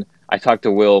actually said, "I talk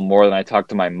to Will more than I talk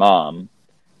to my mom."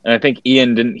 and I think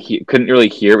Ian couldn't really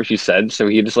hear what she said, so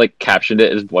he just like captioned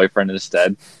it as boyfriend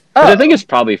instead. Which I think is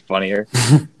probably funnier.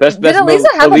 Did Elisa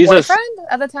have a boyfriend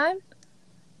at the time?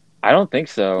 I don't think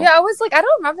so. Yeah, I was like, I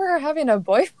don't remember her having a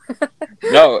boyfriend.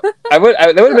 No, that would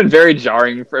have been very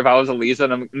jarring if I was Elisa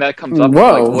and that comes up.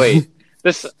 Whoa. I'm like, wait,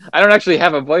 I don't actually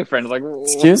have a boyfriend. Like,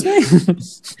 excuse me.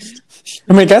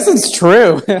 I mean, I guess it's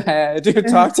true. I do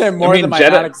talk to him more than my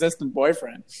non-existent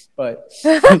boyfriend, but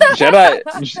Jedis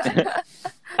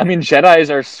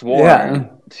are sworn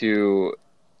to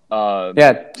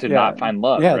not find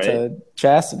love, right? To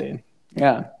chastity.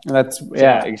 Yeah,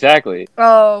 exactly.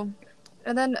 Oh,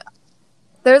 and then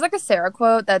there's like a Sarah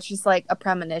quote that's just like a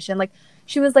premonition. Like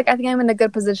she was like, "I think I'm in a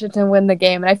good position to win the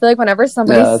game," and I feel like whenever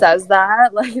somebody says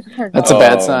that, like that's a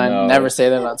bad sign. No. Never say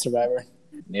that on Survivor.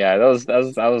 Yeah, that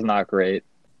was not great.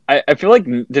 I feel like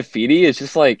Defeaty is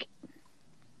just like.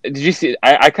 Did you see?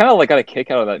 I kind of like got a kick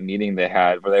out of that meeting they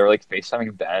had where they were like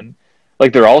FaceTiming Ben.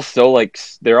 Like they're all so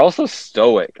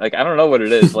stoic. Like I don't know what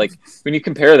it is. Like when you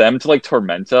compare them to like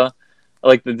Tormenta,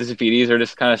 like the Defeaties are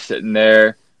just kind of sitting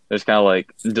there. They're just kind of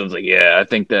like Dylan's like, yeah, I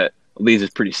think that Lisa's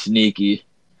pretty sneaky.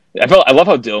 I love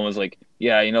how Dylan was like,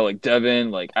 yeah, like Devin,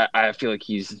 like I feel like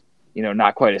he's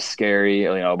not quite as scary,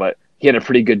 but he had a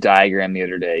pretty good diagram the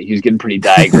other day. He was getting pretty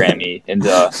diagrammy, and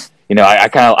I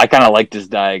kind of liked his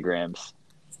diagrams.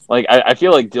 Like I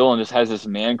feel like Dylan just has this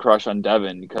man crush on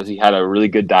Devin because he had a really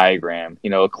good diagram.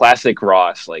 A classic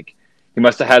Ross. Like he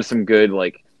must have had some good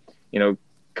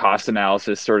cost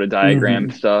analysis sort of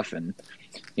diagram stuff, and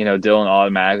Dylan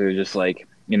automatically was just like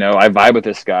I vibe with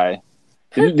this guy.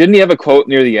 Didn't he have a quote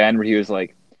near the end where he was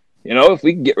like, if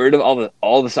we can get rid of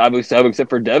all the Sabu except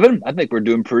for Devin, I think we're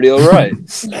doing pretty all right.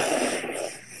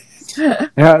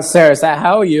 Yeah, Sarah, is that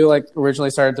how you like originally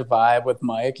started to vibe with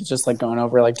Mike? Just like going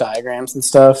over like diagrams and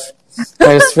stuff.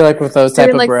 I just feel like with those type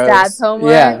of bros, stats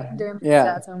homework,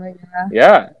 stats homework,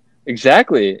 yeah,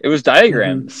 exactly. It was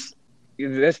diagrams.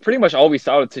 That's pretty much all we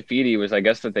saw with Tafiti was I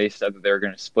guess that they said that they were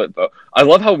going to split vote. I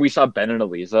love how we saw Ben and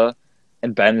Eliza,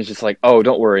 and Ben is just like, oh,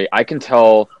 don't worry, I can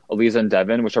tell Eliza and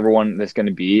Devin, whichever one that's going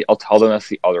to be, I'll tell them that's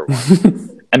the other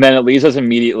one. And then Eliza's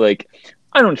immediately like,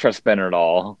 I don't trust Ben at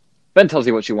all. Ben tells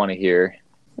you what you want to hear.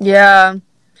 Yeah.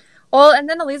 Well, and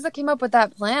then Eliza came up with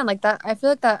that plan. Like that, I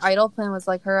feel like that idol plan was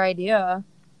like her idea.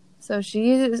 So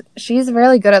she's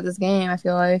really good at this game, I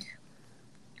feel like.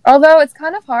 Although it's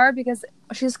kind of hard because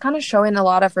she's kind of showing a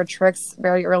lot of her tricks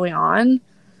very early on.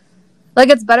 Like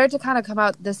it's better to kind of come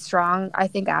out this strong, I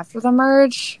think, after the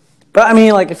merge. But I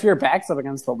mean, like if your back's up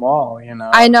against the wall,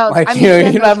 I know. Like I mean,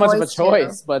 you don't have much of a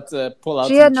choice, but to pull out.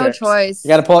 She had no choice. You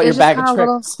got to pull out your bag of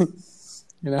tricks.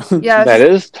 Yeah, that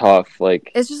is tough.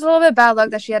 Like it's just a little bit bad luck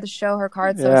that she had to show her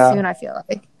cards so soon. I feel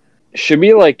like. Should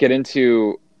we like get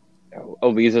into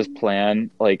Eliza's plan?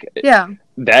 Like,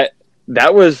 that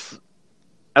was.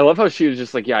 I love how she was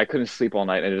just like, yeah, I couldn't sleep all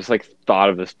night, and I just like thought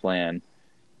of this plan,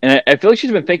 and I feel like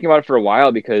she's been thinking about it for a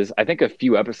while because I think a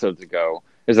few episodes ago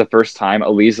is the first time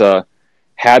Eliza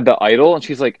had the idol, and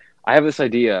she's like, I have this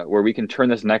idea where we can turn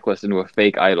this necklace into a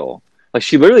fake idol. Like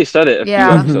she literally said it a few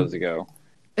episodes ago.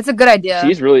 It's a good idea.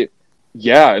 She's really,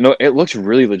 it looks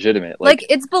really legitimate. Like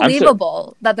it's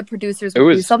believable that the producers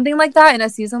would do something like that in a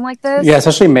season like this. Yeah,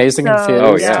 especially Amazing and Confused.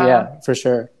 Oh yeah, for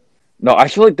sure. No, I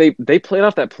feel like they played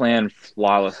off that plan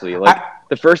flawlessly. Like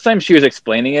the first time she was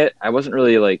explaining it, I wasn't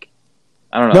really like,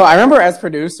 I don't know. No, I remember as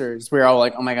producers, we were all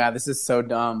like, "Oh my god, this is so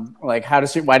dumb! Like, why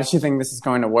does she think this is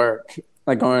going to work?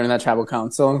 Like going in that tribal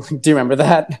council." Do you remember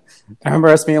that? I remember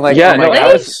us being like, "Yeah, oh my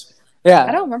gosh."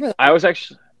 I don't remember that. I was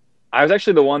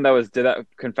actually the one that did that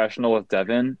confessional with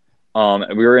Devin. We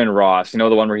were in Ross, the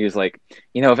one where he was like,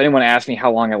 if anyone asks me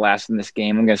how long I lasted in this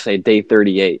game, I'm going to say day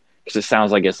 38 because it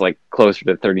sounds like it's like closer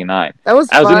to 39. I was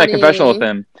in that confessional with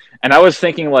him, and I was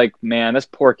thinking like, man, this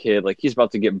poor kid, like he's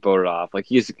about to get voted off. Like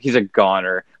he's a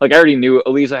goner. Like I already knew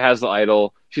Eliza has the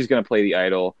idol. She's going to play the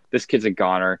idol. This kid's a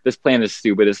goner. This plan is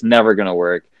stupid. It's never going to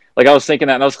work. Like I was thinking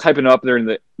that, and I was hyping up during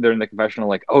the confessional,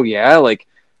 like, oh yeah, like.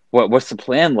 What's the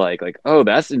plan like? Like, oh,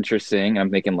 that's interesting. I'm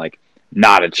thinking like,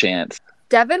 not a chance.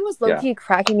 Devin was low-key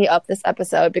cracking me up this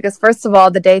episode because first of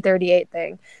all, the day 38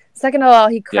 thing. Second of all,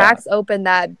 he cracks open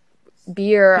that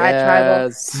beer at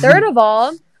Tribal. Third of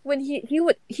all, when he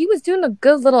was doing a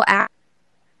good little act.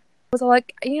 I was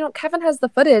like, Kevin has the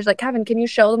footage. Like, Kevin, can you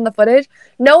show them the footage?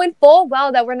 Knowing full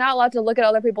well that we're not allowed to look at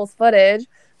other people's footage.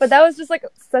 But that was just like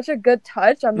such a good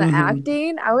touch on the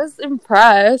acting. I was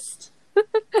impressed.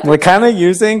 Like kind of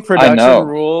using know. production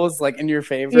rules like in your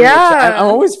favor. Yeah. Which I'm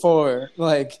always for.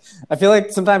 Like I feel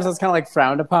like sometimes that's kind of like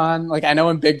frowned upon. Like I know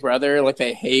in Big Brother, like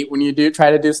they hate when you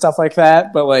try to do stuff like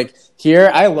that. But like here,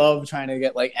 I love trying to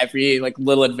get like every like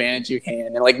little advantage you can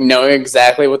and like knowing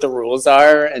exactly what the rules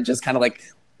are and just kind of like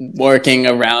working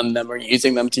around them or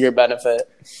using them to your benefit.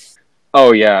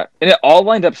 Oh yeah, and it all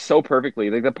lined up so perfectly.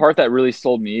 Like the part that really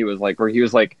sold me was like where he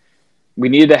was like, we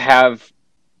needed to have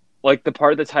like the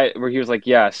part that's where he was like,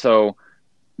 yeah, so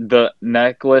the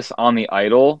necklace on the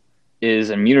idol is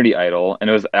immunity idol, and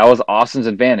that was Austin's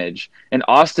advantage, and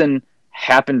Austin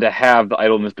happened to have the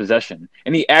idol in his possession,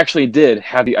 and he actually did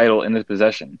have the idol in his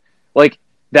possession. Like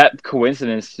that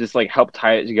coincidence just like helped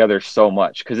tie it together so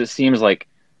much because it seems like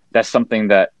that's something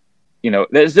that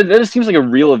that just seems like a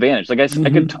real advantage. Like I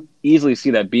could easily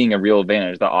see that being a real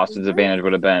advantage. That Austin's advantage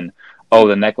would have been, oh,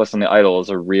 the necklace on the idol is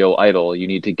a real idol. You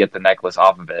need to get the necklace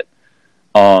off of it.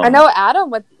 I know Adam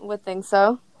would think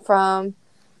so from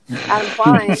Adam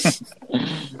Klein.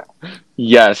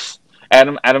 Yes,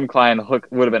 Adam Klein would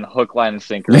have been hook, line, and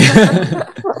sinker.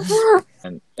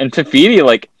 and Tafiti,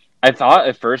 like I thought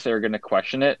at first they were going to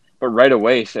question it, but right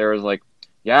away Sarah was like,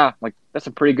 "Yeah, like that's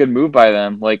a pretty good move by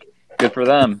them. Like good for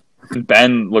them."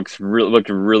 Ben looked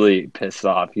really pissed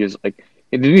off. He was like,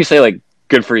 "Didn't you say like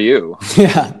good for you?"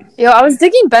 Yeah. Yo, I was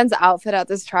digging Ben's outfit at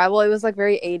this travel. It was like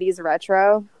very 80s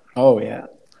retro. Oh yeah.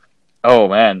 Oh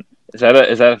man, is that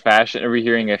a fashion? Are we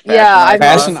hearing a fashion? Yeah, icon?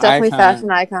 Fashion definitely icon.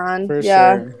 fashion icon. For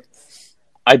yeah. sure.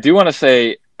 I do want to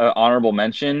say an honorable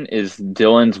mention is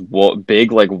Dylan's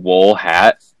big like wool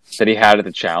hat that he had at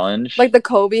the challenge. Like the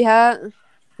Kobe hat.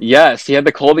 Yes, he had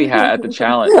the Colby hat at the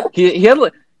challenge. He had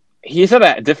like he's had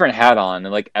a different hat on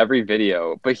in like every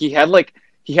video, but he had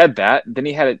that. Then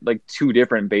he had like two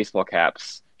different baseball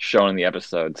caps shown in the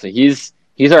episode. So he's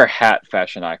our hat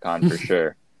fashion icon for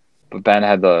sure. But Ben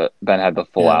had the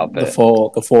full outfit,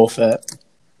 the full fit.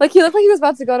 Like he looked like he was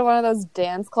about to go to one of those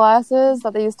dance classes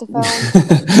that they used to film.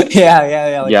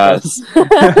 yeah. Like yes.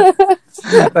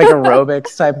 like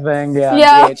aerobics type of thing. Yeah.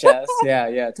 Yeah. VHS.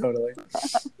 Yeah, totally.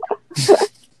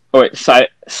 Oh wait, side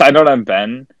note on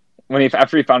Ben.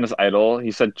 After he found his idol,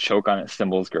 he said "choke on it,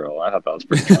 Symbols girl." I thought that was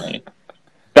pretty funny.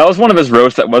 That was one of his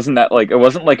roasts. That wasn't that like it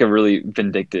wasn't like a really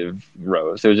vindictive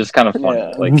roast. It was just kind of funny.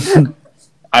 Yeah. Like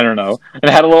I don't know. And it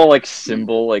had a little like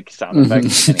symbol like sound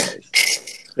effect.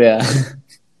 Anyways,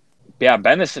 Yeah.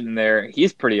 Ben is sitting there.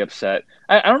 He's pretty upset.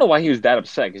 I don't know why he was that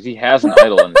upset because he has an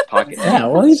idol in his pocket. Yeah.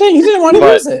 Well, he didn't want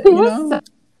to use it. You know.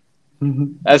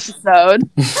 Episode.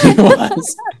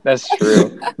 That's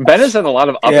true. Ben has had a lot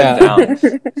of up and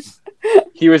downs.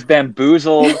 He was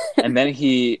bamboozled, and then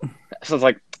he says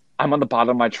like, "I'm on the bottom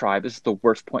of my tribe. This is the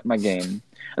worst point in my game."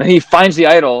 And then he finds the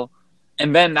idol,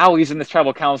 and then now he's in this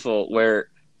tribal council where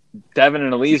Devin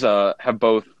and Eliza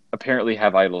apparently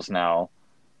have idols now,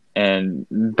 and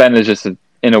Ben is just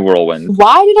in a whirlwind.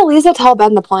 Why did Eliza tell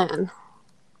Ben the plan?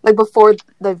 Like before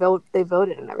they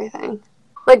voted and everything.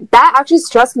 Like that actually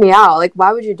stressed me out. Like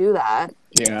why would you do that?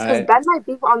 Yeah. Because Ben might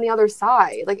be on the other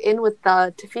side, like in with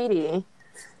the Tafiti.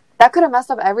 That could have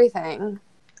messed up everything.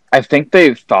 I think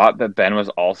they thought that Ben was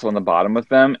also on the bottom with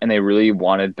them, and they really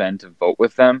wanted Ben to vote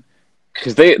with them.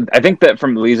 Because I think that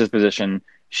from Lisa's position,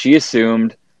 she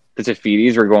assumed the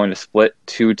Tafitis were going to split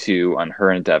 2-2 on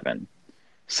her and Devin.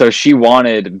 So she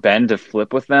wanted Ben to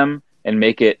flip with them and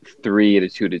make it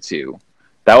 3-2-2.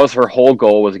 That was her whole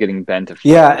goal, was getting Ben to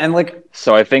flip. Yeah, and like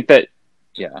so I think that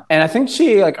and I think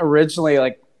she like originally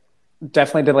like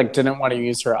definitely didn't want to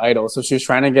use her idol, so she was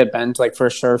trying to get Ben to like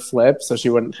for sure flip, so she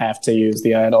wouldn't have to use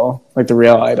the idol, like the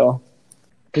real idol.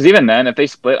 Because even then, if they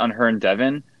split on her and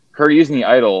Devin, her using the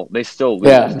idol, they still lose.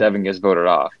 Yeah. Devin gets voted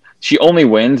off. She only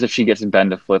wins if she gets Ben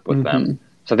to flip with them.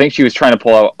 So I think she was trying to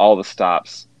pull out all the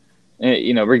stops.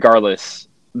 Regardless,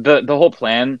 the whole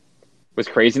plan was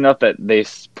crazy enough that they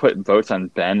put votes on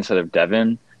Ben instead of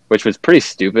Devin, which was pretty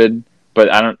stupid.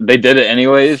 But they did it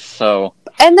anyways. So.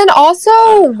 And then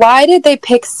also, why did they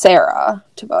pick Sarah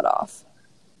to vote off?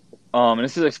 And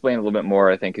this is explained a little bit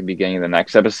more, I think, at the beginning of the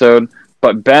next episode.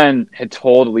 But Ben had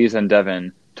told Eliza and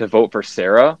Devin to vote for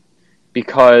Sarah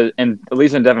and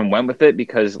Eliza and Devin went with it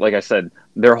because, like I said,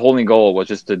 their only goal was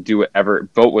just to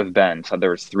vote with Ben. So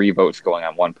there was 3 votes going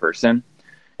on one person.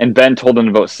 And Ben told them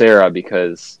to vote Sarah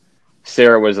because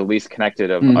Sarah was the least connected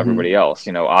of everybody else.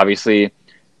 Obviously,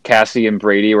 Cassie and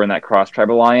Brady were in that cross-tribe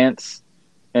alliance.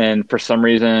 And for some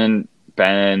reason,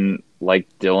 Ben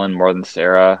liked Dylan more than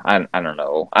Sarah. I don't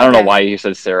know. I don't know why he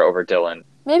said Sarah over Dylan.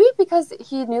 Maybe because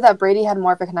he knew that Brady had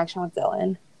more of a connection with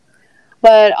Dylan.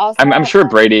 But also, I'm sure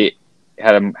Brady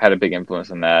had a big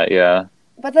influence in that. Yeah.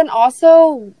 But then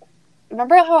also,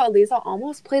 remember how Elisa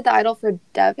almost played the idol for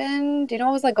Devin? Do you know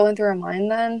what was like going through her mind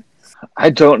then? I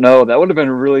don't know. That would have been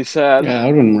really sad. Yeah, that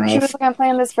would have been She rough. was like, I'm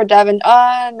playing this for Devin.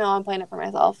 No, I'm playing it for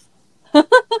myself.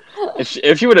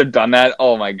 If she would have done that,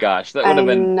 oh my gosh, that would have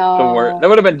been the worst. That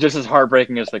would have been just as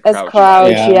heartbreaking as the As Crouch.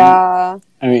 Crouch, Yeah. yeah.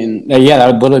 I mean, yeah, that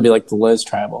would literally be like the Liz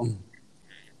tribal.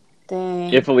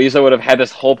 Dang. If Elisa would have had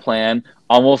this whole plan,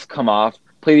 almost come off,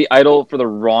 play the idol for the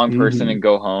wrong person and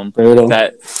go home. Brutal.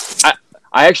 That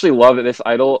I actually love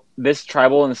that this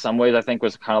tribal in some ways I think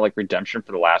was kind of like redemption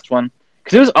for the last one,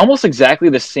 because it was almost exactly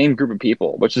the same group of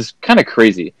people, which is kind of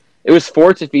crazy. It was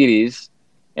 4 Tafitis,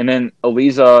 and then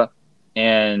Elisa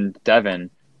and Devin.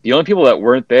 The only people that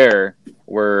weren't there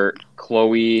were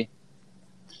Chloe,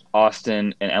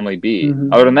 Austin, and Emily B. Mhm.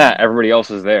 Other than that, everybody else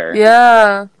was there.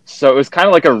 Yeah. So it was kind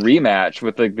of like a rematch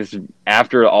with like this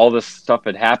after all this stuff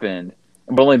had happened,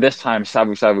 but only this time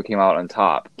Sabu Sabu came out on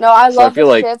top. No, I So I love feel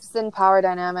the like- shifts in power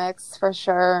dynamics for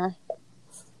sure.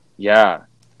 Yeah,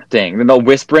 dang. The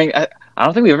whispering. I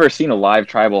don't think we've ever seen a live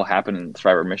tribal happen in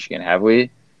Survivor Michigan, have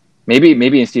we?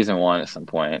 Maybe in season 1 at some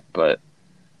point, but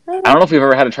I don't know if we've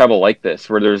ever had a tribal like this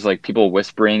where there's like people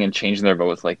whispering and changing their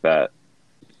votes like that.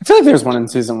 I feel like there's one in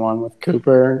season 1 with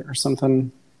Cooper or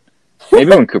something.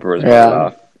 Maybe when Cooper was Yeah. voted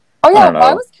off. Oh I yeah, don't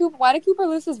know. why did Cooper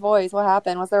lose his voice? What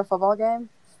happened? Was there a football game?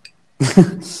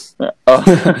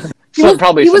 Oh, He was,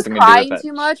 probably he was something to do crying with that.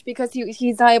 too much because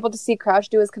he's not able to see Crouch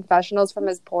do his confessionals from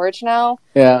his porch now.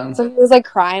 Yeah. So he was like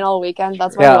crying all weekend.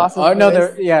 That's why he Yeah. lost his Oh no,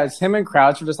 voice. yeah, it's him and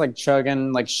Crouch were just like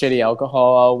chugging like shitty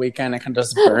alcohol all weekend. It kind of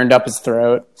just burned up his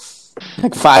throat.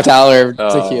 Like $5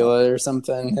 Oh. tequila or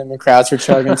something. Him and Crouch were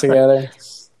chugging together.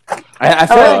 I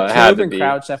feel Oh, like it had Coop to and be.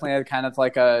 Crouch definitely had kind of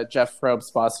like a Jeff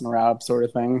Probst, Boston Rob sort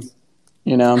of thing.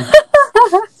 You know?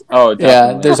 Oh, Yeah,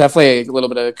 definitely. there's definitely a little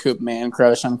bit of Coop man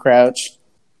crush on Crouch.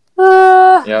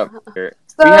 Yep.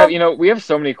 So, We have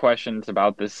so many questions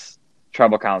about this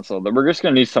tribal council that we're just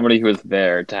gonna need somebody who is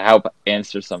there to help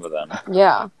answer some of them.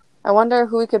 yeah. I wonder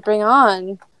who we could bring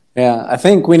on. Yeah, I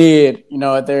think we need,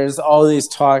 there's all these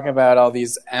talk about all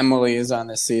these Emilys on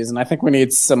this season. I think we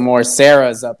need some more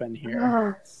Sarahs up in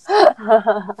here.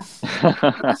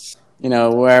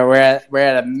 We're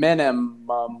at a minimum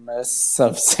of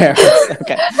Sarahs.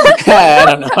 Okay, I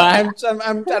don't know. I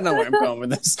don't know where I'm going with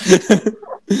this.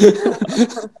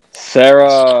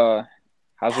 Sarah,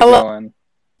 how's it Hello. going?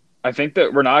 I think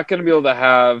that we're not gonna be able to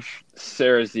have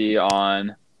Sarah Z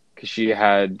on because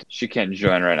she can't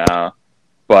join right now.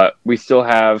 But we still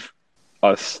have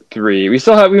us 3. We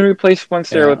replace one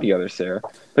Sarah with the other Sarah.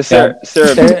 But Sarah,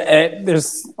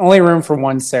 There's only room for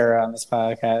one Sarah on this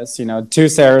podcast. 2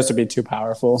 Sarahs would be too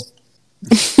powerful.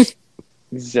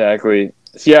 exactly.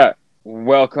 So yeah,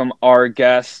 welcome our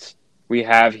guest. We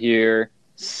have here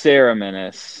Sarah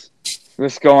Menace.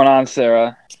 What's going on,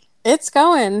 Sarah? It's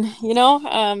going,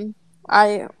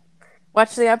 I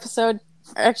watched the episode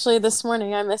actually this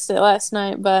morning. I missed it last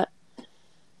night, but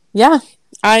yeah,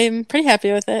 I'm pretty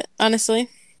happy with it, honestly.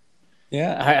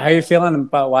 Yeah, how are you feeling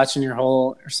about watching your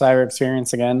whole Survivor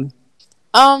experience again?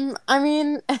 I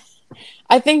mean,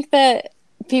 I think that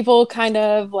people kind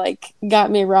of like got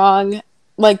me wrong,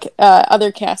 like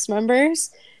other cast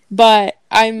members, but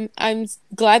I'm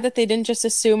glad that they didn't just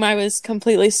assume I was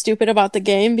completely stupid about the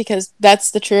game, because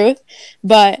that's the truth.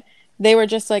 But they were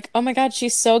just like, "Oh my God,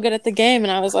 she's so good at the game,"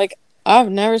 and I was like, "I've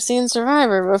never seen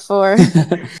Survivor before."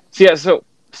 So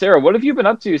Sarah, what have you been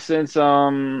up to since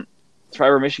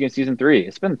Survivor Michigan season 3?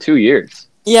 It's been 2 years.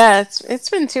 Yeah, it's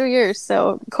been 2 years,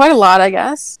 so quite a lot, I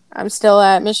guess. I'm still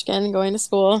at Michigan, going to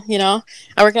school. I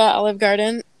work at Olive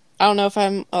Garden. I don't know if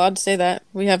I'm allowed to say that.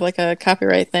 We have like a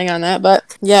copyright thing on that,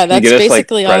 but yeah, that's You get us,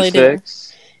 basically all I do.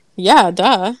 breadsticks? Yeah,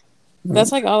 duh.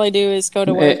 That's like all I do is go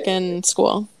to work and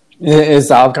school. Is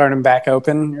Olive Garden back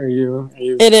open? Are you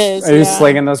It is. Are you yeah.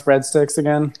 slinging those breadsticks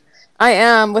again? I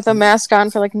am, with a mask on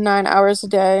for like 9 hours a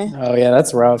day. Oh yeah,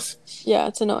 that's rough. Yeah,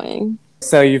 it's annoying.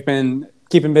 So you've been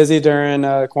keeping busy during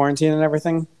quarantine and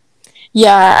everything?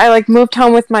 Yeah, I like moved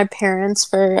home with my parents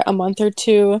for a month or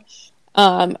 2.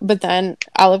 But then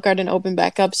Olive Garden opened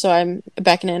back up, so I'm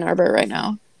back in Ann Arbor right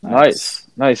now. Nice.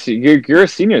 You're a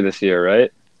senior this year,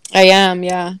 right? I am,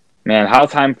 yeah. Man, how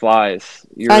time flies.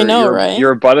 I know, right?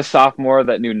 You're but a sophomore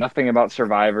that knew nothing about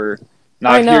Survivor.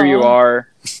 Now I here you know. are,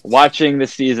 watching the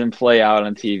season play out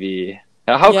on TV.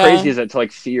 How Yeah. crazy is it to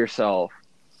like see yourself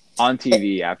on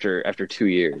TV after 2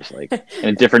 years, like in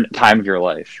a different time of your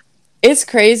life? It's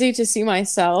crazy to see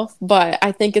myself, but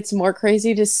I think it's more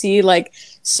crazy to see like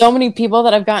so many people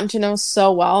that I've gotten to know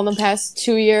so well in the past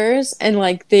 2 years, and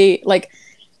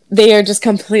they are just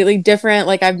completely different.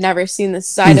 Like I've never seen this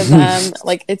side of them.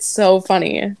 Like it's so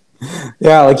funny.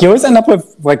 Yeah, like you always end up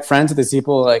with like friends with these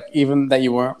people, like even that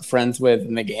you weren't friends with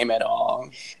in the game at all.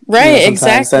 Right, Sometimes.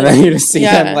 exactly. And then you just see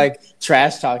them Yeah. like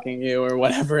trash talking you or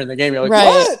whatever in the game. You're like,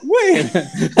 Right. what? Wait.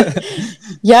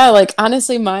 Yeah, like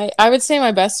honestly, I would say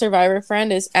my best Survivor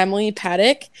friend is Emily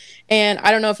Paddock, and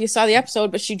I don't know if you saw the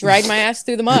episode, but she dragged my ass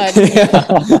through the mud.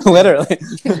 Yeah, literally.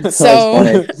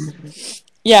 So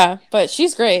yeah, but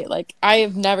she's great. Like I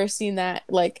have never seen that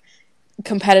like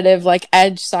competitive like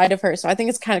edge side of her, so I think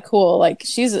it's kind of cool. Like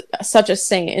she's such a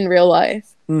saint in real life.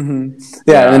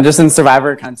 Yeah, and just in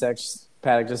Survivor context,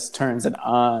 Paddock just turns it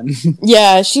on.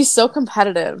 Yeah, she's so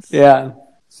competitive. Yeah.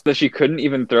 That she couldn't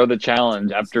even throw the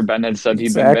challenge after Ben had said he'd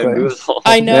Exactly. been bamboozled.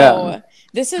 I know. Yeah.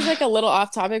 This is like a little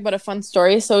off topic, but a fun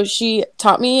story. So she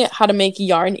taught me how to make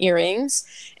yarn earrings.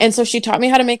 And so she taught me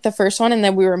how to make the first one, and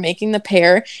then we were making the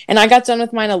pair. And I got done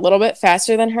with mine a little bit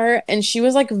faster than her. And she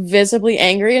was like visibly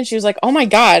angry. And she was like, oh my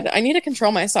God, I need to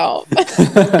control myself. That's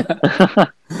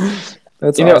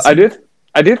You know, awesome.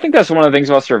 I do think that's one of the things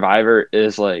about Survivor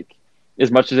is like, as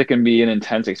much as it can be an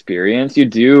intense experience, you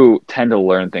do tend to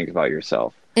learn things about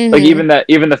yourself. Like Mhm.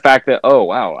 even the fact that, oh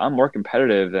wow, I'm more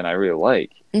competitive than I really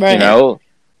like. Right. You know?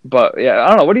 But yeah, I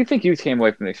don't know. What do you think you came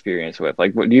away from the experience with?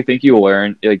 Like, what do you think you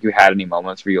learned? Like, you had any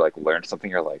moments where you like learned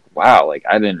something? You're like, wow, like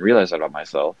I didn't realize that about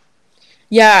myself.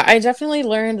 Yeah, I definitely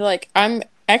learned like I'm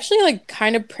actually like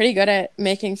kind of pretty good at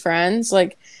making friends.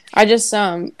 Like I just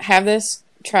have this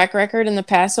track record in the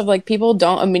past of like people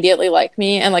don't immediately like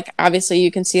me, and like obviously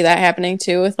you can see that happening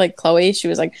too with like Chloe. She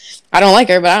was like, I don't like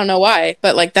her, but I don't know why.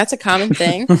 But like that's a common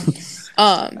thing. Yeah,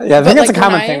 I think but, it's like, a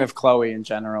common when thing with Chloe in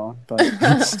general. But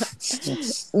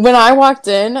when I walked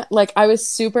in, like I was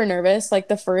super nervous. Like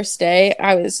the first day,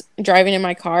 I was driving in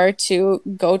my car to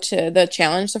go to the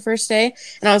challenge the first day,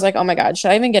 and I was like, "Oh my God,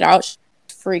 should I even get out?"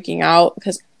 Freaking out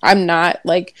because I'm not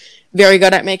like very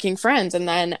good at making friends. And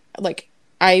then like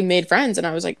I made friends, and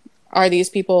I was like, "Are these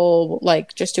people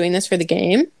like just doing this for the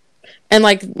game?" And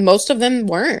like most of them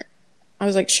weren't. I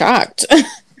was like shocked.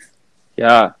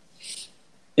 Yeah,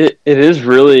 it is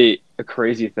really a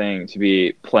crazy thing to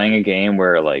be playing a game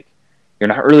where like you're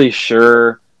not really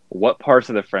sure what parts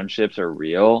of the friendships are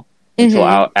real until Mhm.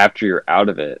 out after you're out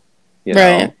of it. You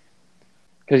Right. know,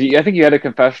 because I think you had a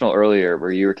confessional earlier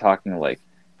where you were talking like,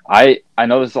 I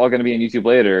know this is all going to be on YouTube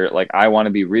later. Like, I want to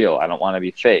be real. I don't want to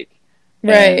be fake.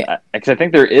 And Right. because I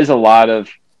think there is a lot of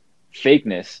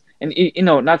fakeness, and you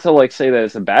know, not to like say that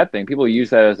it's a bad thing. People use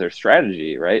that as their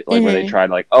strategy, right? Like where they Mhm. try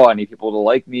to like, oh, I need people to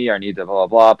like me, or I need to blah blah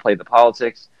blah, play the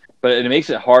politics. But it makes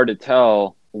it hard to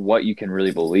tell what you can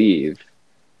really believe.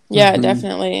 Yeah,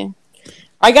 definitely.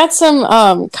 I got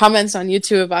some comments on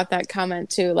YouTube about that comment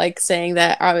too, like saying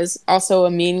that I was also a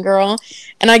mean girl,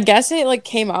 and I guess it like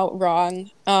came out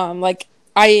wrong. Like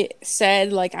I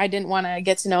said, like I didn't want to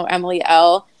get to know Emily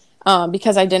L.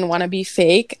 Because I didn't want to be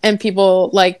fake, and people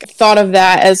like thought of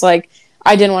that as like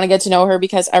I didn't want to get to know her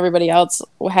because everybody else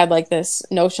had like this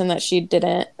notion that she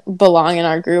didn't belong in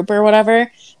our group or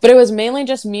whatever. But it was mainly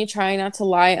just me trying not to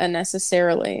lie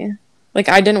unnecessarily. Like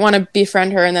I didn't want to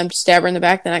befriend her and then stab her in the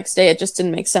back the next day. It just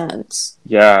didn't make sense.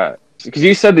 Yeah, because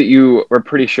you said that you were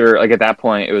pretty sure, like at that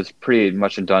point, it was pretty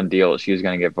much a done deal that she was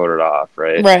going to get voted off,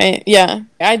 right? Right. Yeah.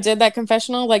 I did that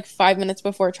confessional like 5 minutes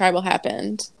before tribal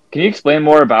happened. Can you explain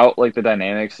more about like the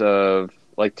dynamics of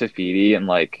like Tafiti and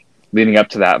like leading up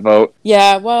to that vote?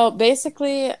 Yeah, well,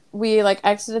 basically, we like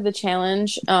exited the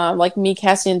challenge. Like me,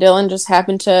 Cassie, and Dylan just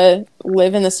happened to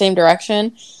live in the same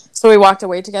direction, so we walked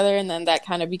away together, and then that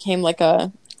kind of became like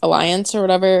a alliance or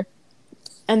whatever.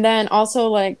 And then also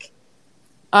like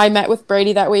I met with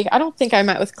Brady that week. I don't think I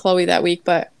met with Chloe that week,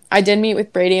 but I did meet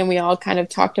with Brady, and we all kind of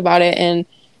talked about it. And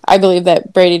I believe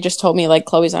that Brady just told me like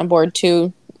Chloe's on board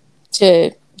too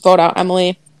to vote out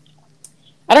Emily.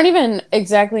 I don't even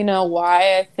exactly know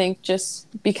why. I think just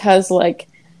because like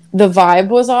the vibe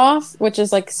was off, which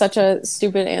is like such a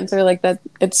stupid answer. Like that,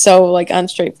 it's so like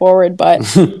unstraightforward, but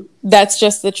that's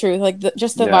just the truth. Like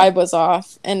just the Yeah. vibe was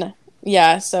off, and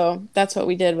yeah, so that's what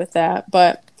we did with that.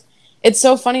 But it's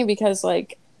so funny because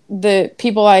like the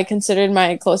people I considered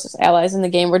my closest allies in the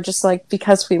game were just like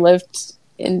because we lived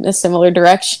in a similar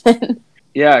direction.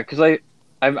 Yeah, because I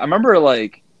remember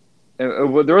like there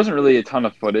wasn't really a ton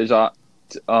of footage,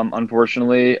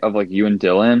 unfortunately, of like you and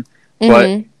Dylan, but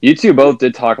Mhm. you two both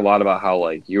did talk a lot about how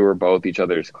like you were both each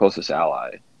other's closest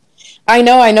ally. I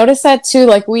know, I noticed that too.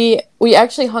 Like we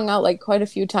actually hung out like quite a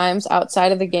few times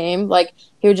outside of the game. Like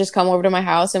he would just come over to my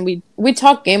house and we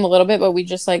talk game a little bit, but we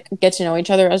just like get to know each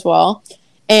other as well.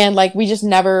 And like we just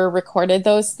never recorded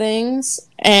those things.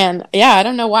 And yeah, I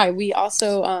don't know why. We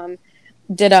also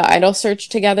did a idol search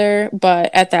together, but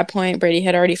at that point Brady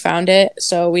had already found it,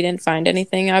 so we didn't find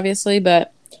anything obviously,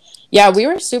 but Yeah, we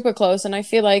were super close, and I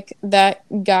feel like that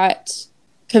got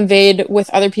conveyed with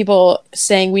other people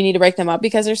saying we need to break them up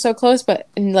because they're so close, but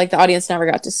like the audience never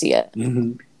got to see it.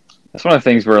 Mm-hmm. That's one of the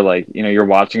things where, like, you know, you're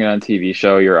watching it on a TV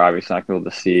show, you're obviously not going to be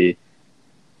able to see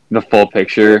the full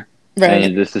picture. Right.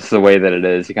 And this is the way that it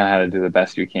is. You kind of have to do the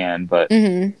best you can. But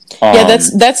Mm-hmm. Yeah,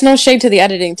 that's no shade to the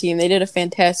editing team. They did a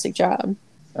fantastic job.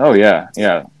 Oh, yeah,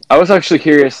 yeah. I was actually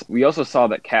curious. We also saw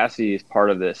that Cassie is part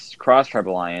of this cross-tribe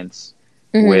alliance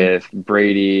with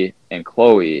Brady and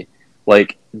Chloe.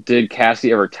 Like, did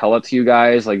Cassie ever tell it to you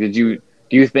guys? Like, do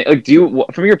you think,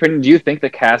 like, from your opinion, do you think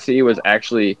that Cassie was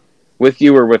actually with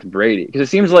you or with Brady? Because it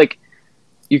seems like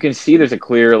you can see there's a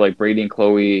clear, like, Brady and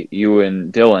Chloe, you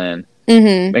and Dylan,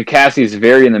 and Cassie's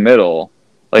very in the middle.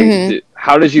 Like,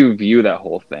 how did you view that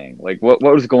whole thing? Like, what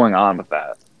was going on with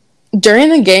that? During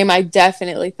the game, I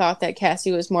definitely thought that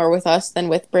Cassie was more with us than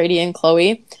with Brady and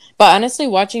Chloe. But honestly,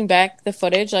 watching back the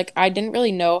footage, like, I didn't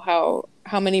really know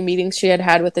how many meetings she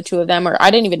had with the two of them, or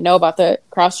I didn't even know about the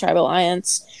cross-tribe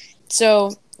alliance.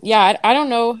 So, yeah, I don't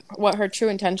know what her true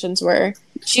intentions were.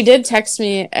 She did text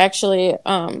me, actually,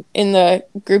 in the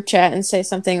group chat and say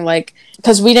something like,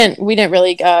 because we didn't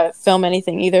really film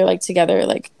anything either, like, together.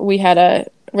 Like, we had a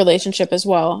relationship as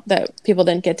well that people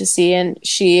didn't get to see, and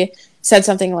she said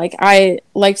something like, I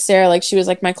liked Sarah, like, she was,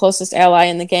 like, my closest ally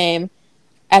in the game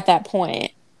at that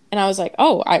point. And I was like,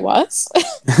 oh, I was?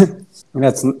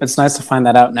 It's nice to find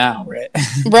that out now, right?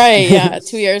 Right, yeah.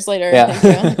 2 years later. Yeah.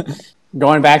 Thank you.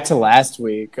 Going back to last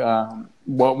week,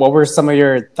 what were some of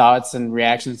your thoughts and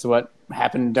reactions to what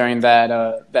happened during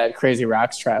that Crazy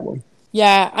Rocks travel?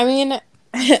 Yeah, I mean,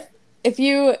 if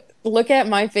you look at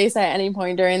my face at any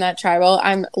point during that tribal,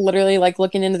 I'm literally like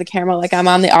looking into the camera like I'm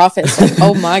on The Office. Like,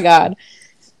 oh my God.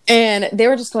 And they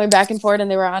were just going back and forth, and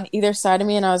they were on either side of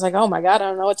me, and I was like, oh my God, I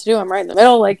don't know what to do. I'm right in the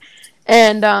middle. Like,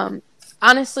 and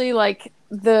honestly, like,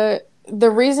 the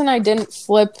reason I didn't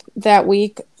flip that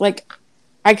week, like,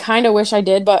 I kind of wish I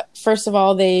did, but first of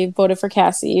all, they voted for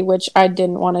Cassie, which I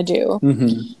didn't want to do.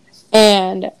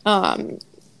 And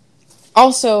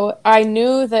also, I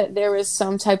knew that there was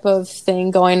some type of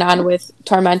thing going on with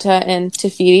Tormenta and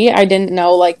Tafiti. I didn't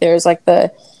know, like, there's, like,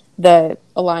 the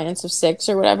Alliance of Six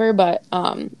or whatever, but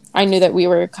I knew that we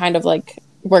were kind of, like,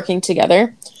 working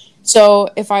together. So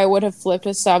if I would have flipped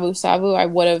with Sabu Sabu, I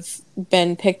would have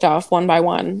been picked off one by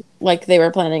one, like they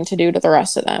were planning to do to the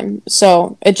rest of them.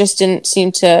 So it just didn't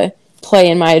seem to play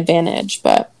in my advantage,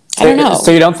 but I don't know.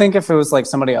 So you don't think if it was like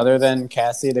somebody other than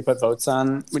Cassie they put votes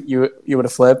on, you would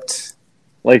have flipped?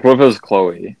 Like, what if it was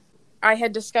Chloe? I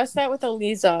had discussed that with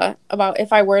Eliza about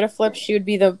if I were to flip, she would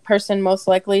be the person most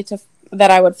likely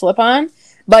that I would flip on.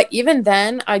 But even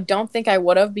then, I don't think I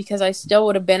would have, because I still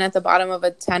would have been at the bottom of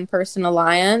a 10-person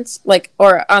alliance, like,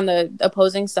 or on the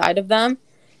opposing side of them,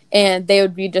 and they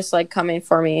would be just, like, coming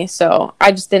for me. So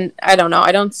I don't know.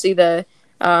 I don't see the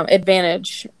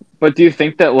advantage. But do you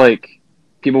think that, like,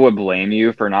 people would blame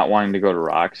you for not wanting to go to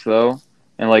Rocks, though?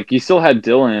 And, like, you still had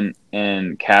Dylan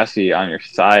and Cassie on your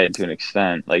side to an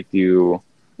extent. Like, you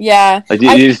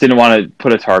just didn't want to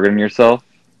put a target on yourself?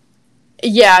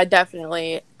 Yeah,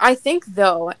 definitely. I think,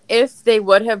 though, if they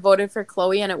would have voted for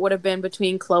Chloe and it would have been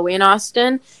between Chloe and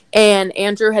Austin, and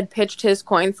Andrew had pitched his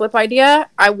coin flip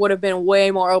idea, I would have been way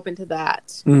more open to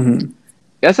that.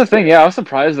 That's the thing. Yeah, I was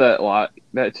surprised that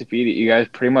Tafiti, you guys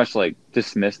pretty much, like,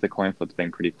 dismissed the coin flip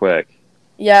thing pretty quick.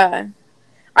 Yeah.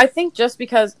 I think just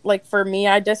because, like, for me,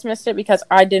 I dismissed it because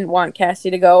I didn't want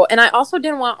Cassie to go, and I also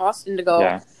didn't want Austin to go.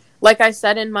 Yeah. Like I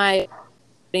said in my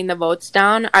getting the votes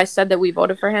down, I said that we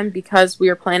voted for him because we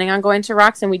were planning on going to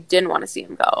Rocks and we didn't want to see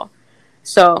him go.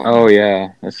 So. Oh yeah,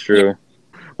 that's true.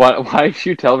 Yeah. Why did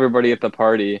you tell everybody at the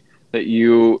party that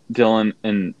you, Dylan,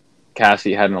 and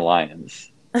Cassie had an alliance?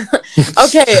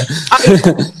 Okay,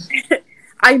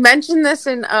 I mentioned this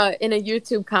in a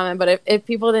YouTube comment, but if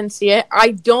people didn't see it,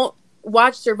 I don't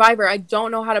watch Survivor. I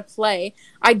don't know how to play.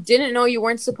 I didn't know you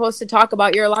weren't supposed to talk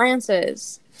about your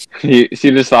alliances. You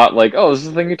just thought, like, oh, this is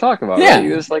the thing you talk about, yeah. right?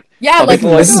 You just, like, like,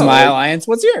 this is my alliance.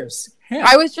 What's yours? Yeah.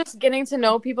 I was just getting to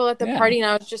know people at the party, and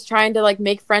I was just trying to, like,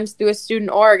 make friends through a student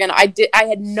org, and I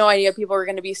had no idea people were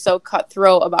going to be so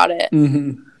cutthroat about it.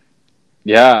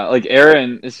 Yeah, like,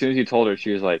 Erin, as soon as you told her,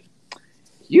 she was like,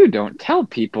 you don't tell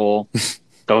people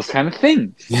those kind of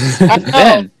things.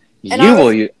 I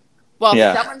know.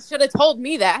 Then someone should have told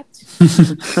me that.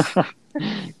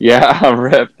 Yeah,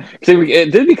 rip. See,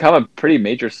 it did become a pretty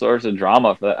major source of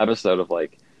drama for that episode of,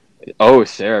 like, oh,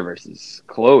 Sarah versus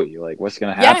Chloe, like, what's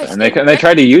gonna happen? Yes, and they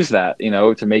tried to use that,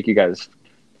 to make you guys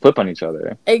flip on each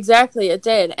other. Exactly, it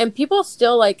did. And people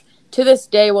still, like, to this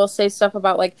day will say stuff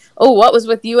about, like, oh, what was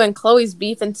with you and Chloe's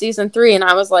beef in season 3? And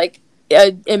I was like,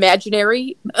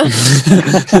 imaginary.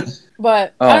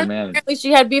 But Oh I don't know, man. apparently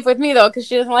she had beef with me though because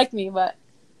she doesn't like me. But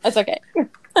it's okay.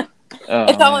 Oh,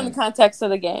 It's all in man. the context of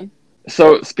the game.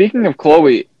 So speaking of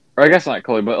Chloe, or I guess not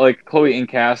Chloe, but like Chloe and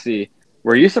Cassie,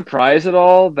 were you surprised at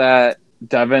all that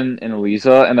Devin and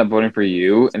Eliza ended up voting for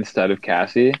you instead of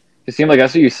Cassie? It seemed like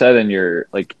that's what you said in your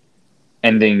like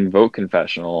ending vote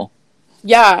confessional.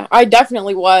 Yeah, I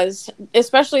definitely was.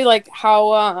 Especially like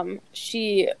how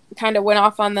she kind of went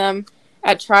off on them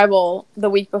at Tribal the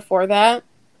week before that.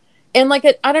 And like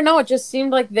I don't know, it just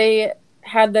seemed like they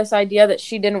had this idea that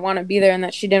she didn't want to be there and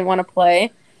that she didn't want to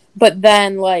play. But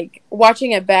then like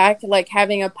watching it back, like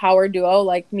having a power duo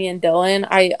like me and Dylan,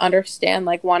 I understand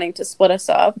like wanting to split us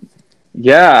up.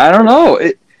 Yeah, I don't know.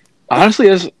 It honestly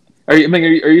is. Are you, I mean,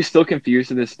 are you still confused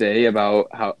to this day about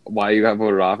why you got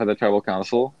voted off at the tribal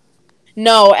council?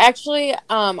 No, actually,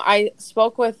 I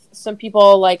spoke with some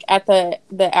people like at the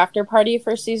after party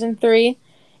for season 3,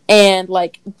 and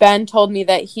like Ben told me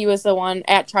that he was the one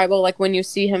at Tribal. Like when you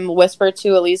see him whisper to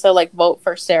Elisa, like vote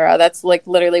for Sarah. That's like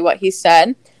literally what he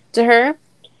said to her.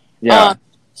 Yeah.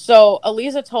 So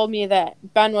Elisa told me that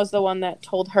Ben was the one that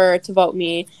told her to vote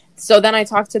me. So then I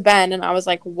talked to Ben and I was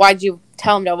like, "Why'd you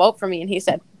tell him to vote for me?" And he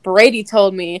said, "Brady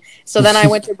told me." So then I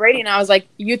went to Brady and I was like,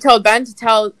 "You told Ben to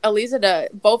tell Elisa to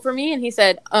vote for me?" And he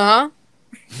said, "Uh-huh."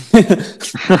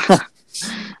 I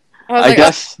was I like,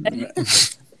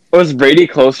 guess was Brady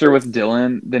closer with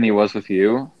Dylan than he was with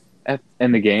you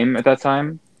in the game at that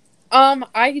time?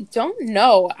 I don't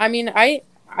know. I mean, I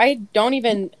don't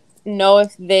even know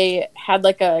if they had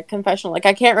like a confessional. Like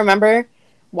I can't remember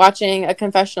watching a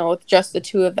confessional with just the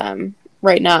two of them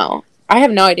right now. I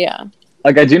have no idea.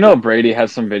 Like I do know Brady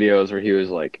has some videos where he was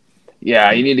like,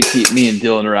 "Yeah, you need to keep me and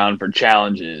Dylan around for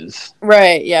challenges."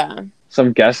 Right, yeah. So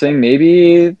I'm guessing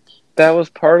maybe that was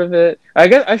part of it. I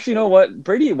guess actually, you know what?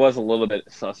 Brady was a little bit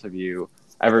sus of you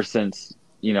ever since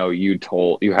you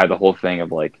had the whole thing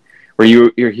of like where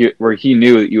he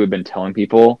knew that you had been telling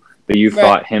people that you Right.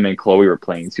 thought him and Chloe were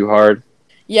playing too hard.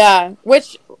 Yeah,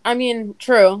 which I mean,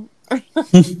 true.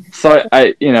 So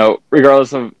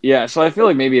regardless of so I feel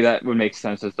like maybe that would make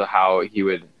sense as to how he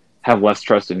would have less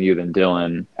trust in you than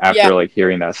Dylan after Yeah. like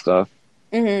hearing that stuff.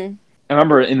 Mhm. I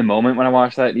remember in the moment when I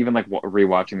watched that, even like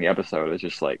rewatching the episode, it's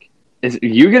just like is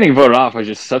you getting voted off was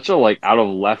just such a like out of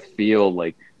left field,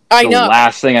 like I the know.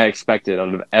 last thing I expected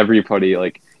out of everybody.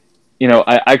 Like,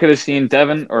 I could have seen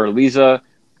Devin or Lisa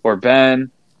or Ben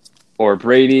or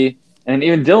Brady, and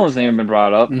even Dylan's name had been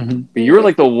brought up. Mhm. But you were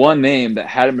like the one name that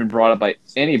hadn't been brought up by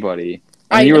anybody,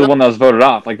 and I you were the know. one that was voted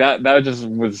off. Like that just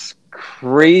was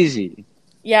crazy.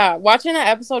 Yeah, watching that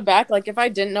episode back, like if I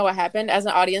didn't know what happened as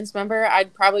an audience member,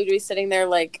 I'd probably be sitting there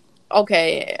like,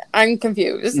 okay, I'm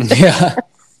confused. Yeah.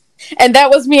 And that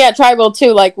was me at Tribal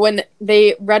too. Like when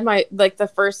they read my like the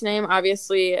first name,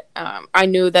 obviously, I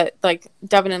knew that like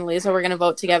Devin and Lisa were gonna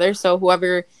vote together. So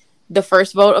whoever the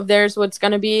first vote of theirs was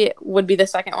gonna be would be the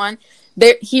second one.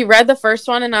 He read the first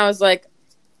one, and I was like,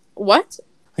 "What?"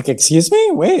 Like, excuse me?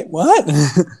 Wait, what?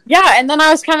 Yeah, and then I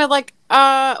was kind of like,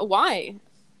 why?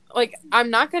 Like, I'm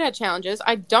not good at challenges.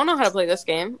 I don't know how to play this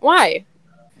game. Why?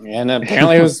 And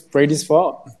apparently it was Brady's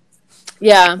fault.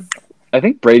 Yeah. I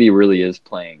think Brady really is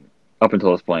playing up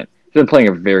until this point. He's been playing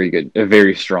a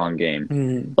very strong game.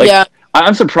 Mhm. Like, Yeah.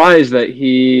 I'm surprised that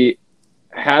he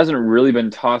hasn't really been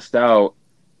tossed out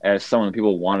as someone that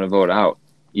people want to vote out,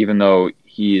 even though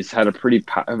he's had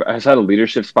has had a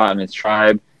leadership spot in his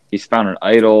tribe. He's found an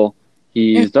idol.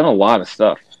 He's done a lot of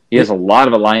stuff. He has a lot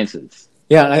of alliances.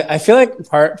 Yeah, and I feel like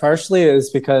partially is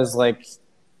because like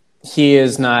he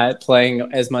is not playing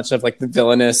as much of like the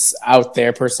villainous out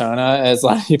there persona as a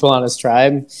lot of people on his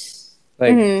tribe.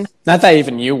 Like, Mhm. not that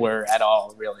even you were at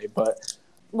all, really, but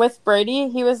With Brady,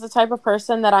 he was the type of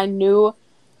person that I knew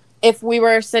if we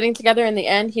were sitting together in the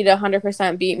end, he'd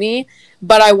 100% beat me.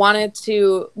 But I wanted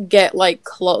to get like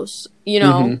close, you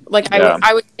know? Mhm. Like Yeah.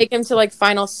 I would take him to like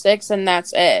final 6 and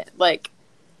that's it. Like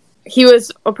he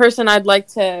was a person I'd like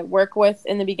to work with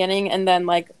in the beginning and then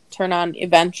like turn on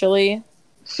eventually.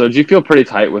 So do you feel pretty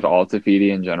tight with all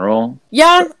Tafiti in general?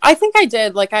 Yeah, I think I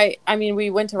did. Like I mean, we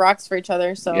went to Rocks for each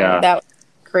other, so Yeah. that was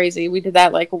crazy. We did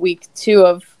that like week 2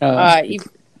 of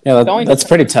yeah, Going- that's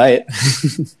pretty tight.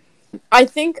 I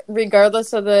think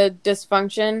regardless of the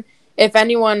dysfunction, if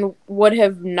anyone would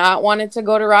have not wanted to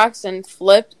go to Rocks and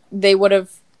flipped, they would have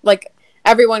like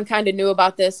everyone kind of knew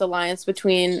about this alliance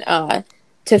between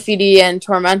Tafiti and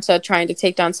Tormenta trying to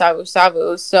take down Savu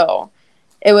Savu. So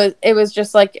it was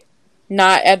just like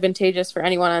not advantageous for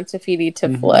anyone on Tafiti to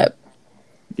Mhm. flip.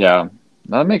 Yeah,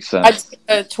 that makes I'd sense. say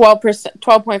a 12%,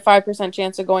 12.5%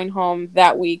 chance of going home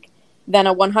that week than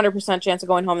a 100% chance of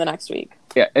going home the next week.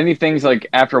 Yeah, any things like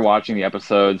after watching the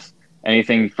episodes,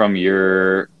 anything from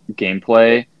your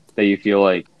gameplay that you feel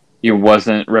like you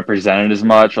wasn't represented as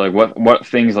much? Like what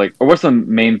things like, or what's the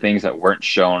main things that weren't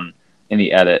shown in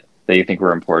the edit that you think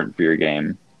were important for your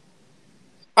game?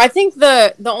 I think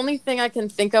the only thing I can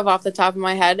think of off the top of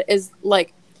my head is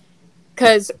like,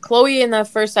 because Chloe in the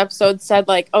first episode said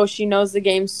like, oh, she knows the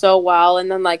game so well, and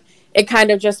then like it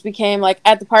kind of just became like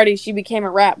at the party she became a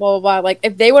rat, blah blah blah. Like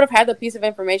if they would have had the piece of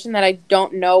information that I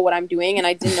don't know what I'm doing and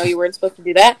I didn't know you weren't supposed to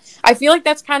do that, I feel like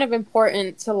that's kind of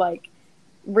important to like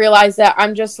realize that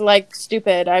I'm just like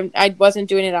stupid. I wasn't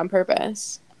doing it on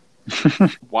purpose.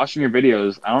 Watching your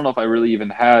videos, I don't know if I really even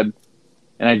had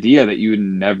an idea that you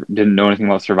didn't know anything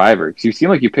about Survivor, because you seem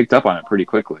like you picked up on it pretty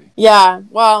quickly. Yeah,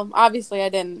 well, obviously I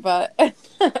didn't, but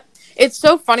it's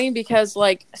so funny because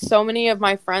like so many of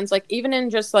my friends, like even in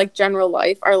just like general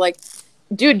life, are like,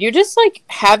 dude, you just like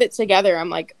have it together. I'm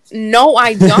like, no,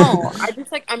 I don't. I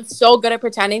just like, I'm so good at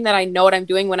pretending that I know what I'm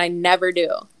doing when I never do.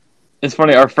 It's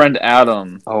funny, our friend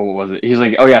Adam, what was it? He's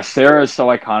like, oh yeah, Sarah is so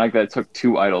iconic that it took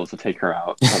 2 idols to take her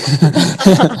out.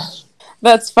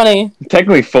 That's funny.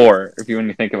 Technically 4, if you when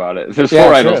you think about it. There's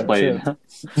 4 idols played. True.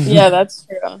 Yeah, that's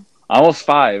true. Almost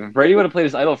 5. If Brady would have played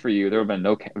his idol for you, there would have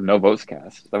been no votes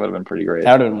cast. That would have been pretty great.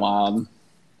 That would have been wild.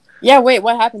 Yeah, wait,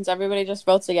 what happens? Everybody just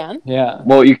votes again? Yeah.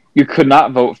 Well, you could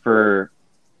not vote for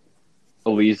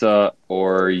Eliza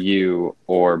or you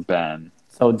or Ben.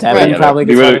 So Devin Right. probably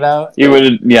gets voted out. You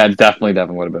would, yeah, definitely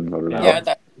Devin would have been voted out. Yeah,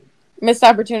 that missed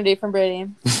opportunity from Brady.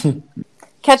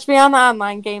 Catch me on the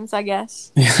online games, I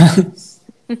guess.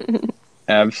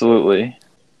 Absolutely.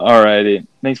 Alrighty.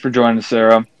 Thanks for joining us,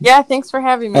 Sarah. Yeah, thanks for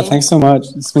having me. Yeah, thanks so much.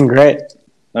 It's been great.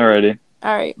 Alrighty.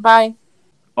 All right, bye.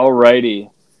 Alrighty.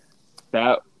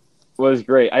 That was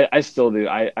great. I still do.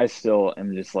 I still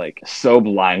am just like so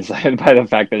blindsided by the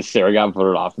fact that Sarah got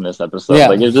voted off in this episode. Yeah.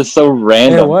 Like it's just so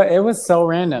random. It was so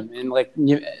random, and like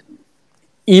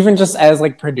even just as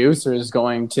like producers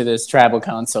going to this travel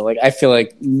council, like I feel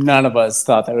like none of us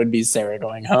thought that would be Sarah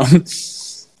going home.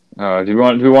 Do we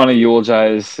want to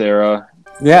eulogize Sarah?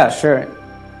 Yeah, sure.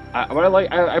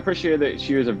 I appreciate that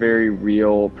she was a very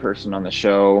real person on the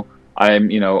show.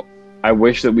 I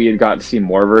wish that we had got to see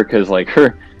more of her, because like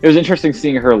it was interesting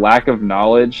seeing her lack of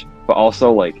knowledge, but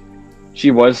also like she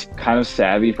was kind of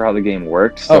savvy for how the game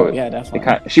worked. So yeah,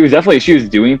 definitely. she was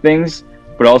doing things,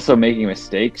 but also making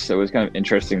mistakes. So it was kind of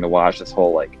interesting to watch this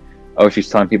whole like, oh, she's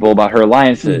telling people about her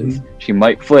alliances. Mm-hmm. She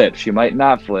might flip, she might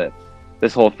not flip.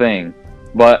 This whole thing.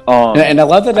 But and I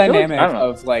love the I feel dynamic like,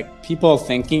 of like people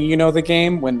thinking you know the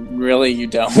game when really you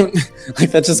don't.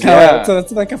 Like that's just kind of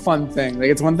that's like a fun thing. Like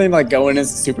it's one thing to, like go in as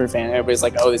a super fan. Everybody's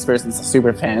like, oh, this person's a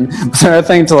super fan. It's another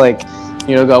thing to like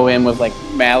go in with like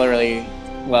Mallory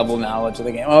level knowledge of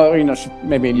the game. Well, she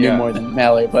maybe knew more than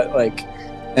Mallory, but like,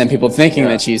 and people thinking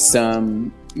that she's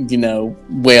some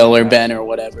Will or Ben or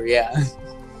whatever. Yeah.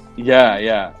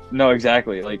 Yeah. No,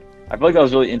 exactly. Like I feel like that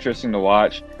was really interesting to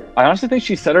watch. I honestly think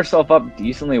she set herself up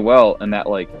decently well in that,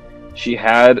 like, she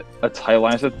had a tight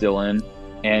alliance with Dylan,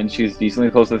 and she was decently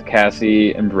close with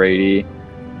Cassie and Brady,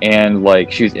 and,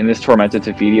 like, she was in this tormented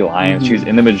Tafiti alliance. Mm-hmm. She was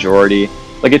in the majority.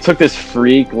 Like, it took this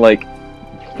freak, like,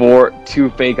 2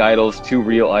 fake idols, 2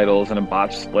 real idols, and a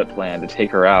botched split plan to take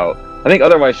her out. I think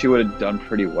otherwise she would have done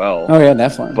pretty well. Oh, yeah,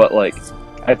 definitely. But, like,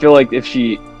 I feel like if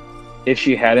she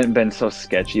hadn't been so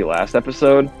sketchy last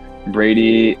episode,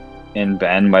 Brady and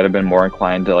Ben might have been more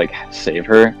inclined to like save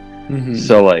her. Mm-hmm.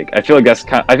 So like I feel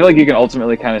like you can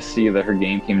ultimately kind of see that her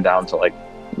game came down to like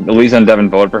Eliza and Devin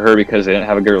voted for her because they didn't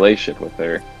have a good relationship with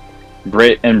her.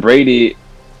 And Brady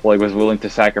like was willing to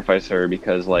sacrifice her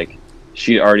because like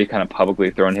she'd already kind of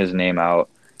publicly thrown his name out.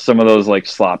 Some of those like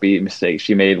sloppy mistakes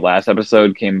she made last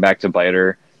episode came back to bite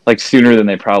her like sooner than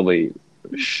they probably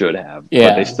should have. Yeah,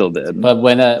 but they still did. But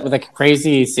when with a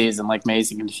crazy season like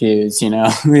Mazed and Confused,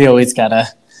 we always gotta.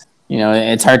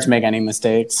 It's hard to make any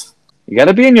mistakes. You got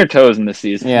to be in your toes in this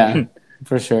season. Yeah,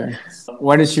 for sure.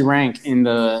 Where does she rank in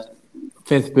the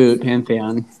 5th boot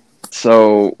pantheon?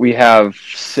 So we have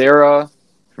Sarah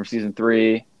from season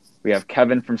 3, we have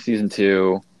Kevin from season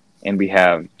 2, and we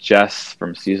have Jess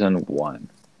from season 1.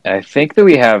 And I think that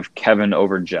we have Kevin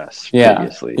over Jess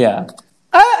previously. Yeah.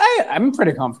 I'm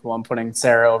pretty comfortable in putting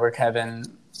Sarah over Kevin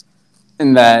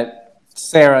in that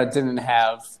Sarah didn't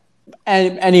have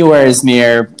anywhere as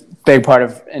near big part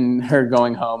of in her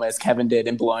going home as Kevin did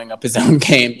in blowing up his own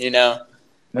game,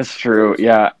 That's true.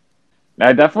 Yeah.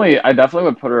 I definitely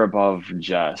would put her above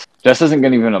Jess. Jess isn't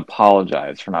going to even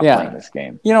apologize for not playing this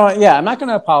game. I'm not going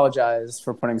to apologize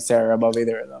for putting Sarah above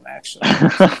either of them, actually.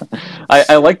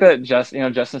 I like that Jess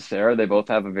and Sarah, they both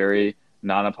have a very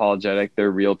non-apologetic,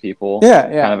 they're real people Yeah,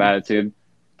 kind of attitude.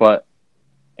 But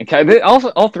and Kevin, also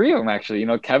all three of them actually. You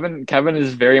know, Kevin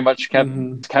is very much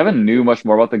Mhm. Kevin knew much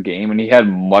more about the game and he had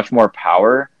much more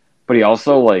power, but he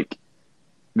also like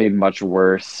made much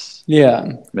worse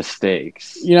Yeah.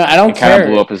 mistakes. You know, I don't It kind care. of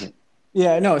blew up his.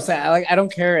 Yeah, no, so I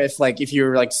don't care if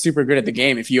you're like super good at the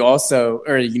game, if you also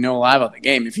or you know a lot about the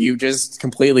game, if you just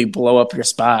completely blow up your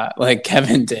spot like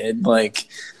Kevin did, like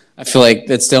I feel like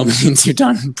that still means you've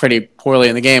done pretty poorly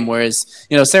in the game. Whereas,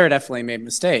 you know, Sarah definitely made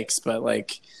mistakes, but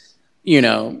like, you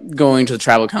know, going to the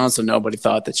tribal council, nobody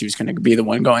thought that she was going to be the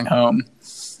one going home.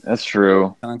 That's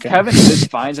true. Okay. Kevin did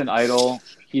find an idol.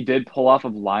 He did pull off a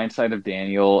blindside of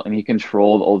Daniel, and he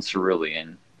controlled old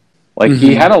Cerulean. Like,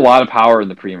 he had a lot of power in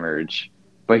the pre-merge,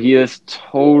 but he just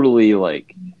totally,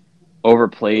 like,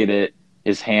 overplayed it.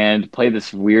 His hand, played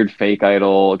this weird fake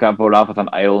idol, got voted off with an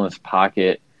idol in his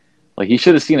pocket. Like, he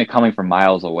should have seen it coming from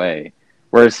miles away.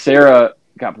 Whereas Sarah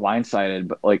got blindsided,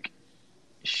 but, like,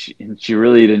 she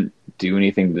really didn't do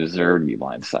anything to deserve to be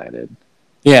blindsided.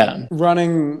 Yeah.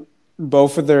 Running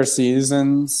both of their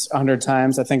seasons 100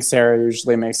 times, I think Sarah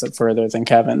usually makes it further than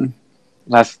Kevin.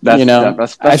 That's you know,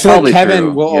 that's I feel like probably Kevin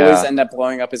true. will always end up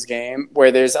blowing up his game.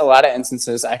 Where there's a lot of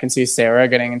instances I can see Sarah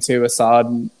getting into a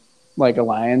solid like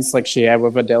alliance, like she had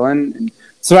with a Dylan, and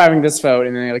surviving this vote,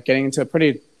 and then like getting into a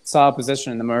pretty solid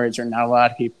position in the merge. Or not a lot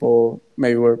of people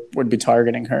maybe would be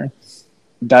targeting her.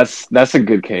 That's a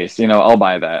good case. You know, I'll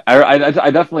buy that. I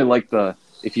definitely like the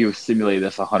if you simulate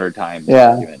this 100 times.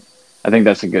 Yeah. Argument. I think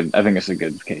it's a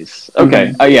good case.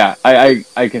 Okay. Yeah.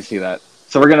 I can see that.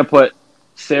 So we're gonna put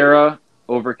Sarah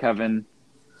over Kevin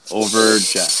over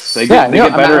Jess. They get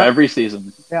better every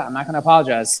season. Yeah, I'm not going to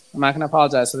apologize.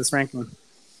 For this ranking.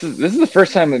 This is the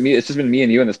first time it's just been me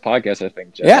and you in this podcast, I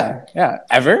think, Jess. Yeah.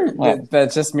 Ever? Oh.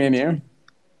 That's just me and you?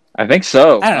 I think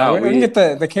so. I don't know. We're going to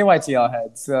get the KYTL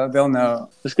heads, so they'll know.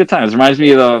 It's good times. It reminds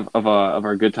me of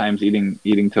our good times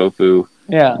eating tofu.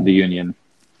 Yeah. The Union.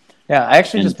 Yeah, I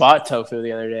actually just bought tofu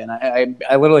the other day, and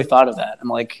I literally thought of that. I'm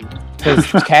like, because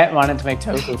Kat wanted to make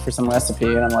tofu for some recipe,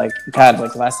 and I'm like, God,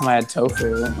 like last time I had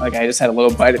tofu, like I just had a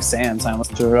little bite of Sam's, I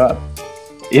almost threw up.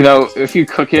 You know, if you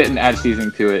cook it and add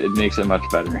seasoning to it, it makes it much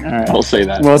better. All right. I'll say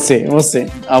that. We'll see.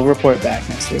 I'll report back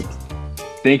next week.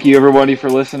 Thank you, everybody, for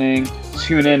listening.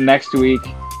 Tune in next week.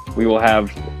 We will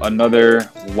have another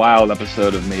wild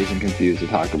episode of Mazed and Confused to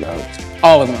talk about.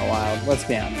 All of them are wild. Let's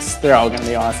be honest. They're all going to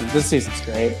be awesome. This season's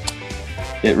great.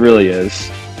 It really is.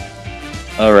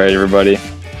 All right, everybody.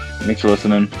 Thanks for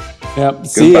listening. Yep.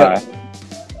 See ya.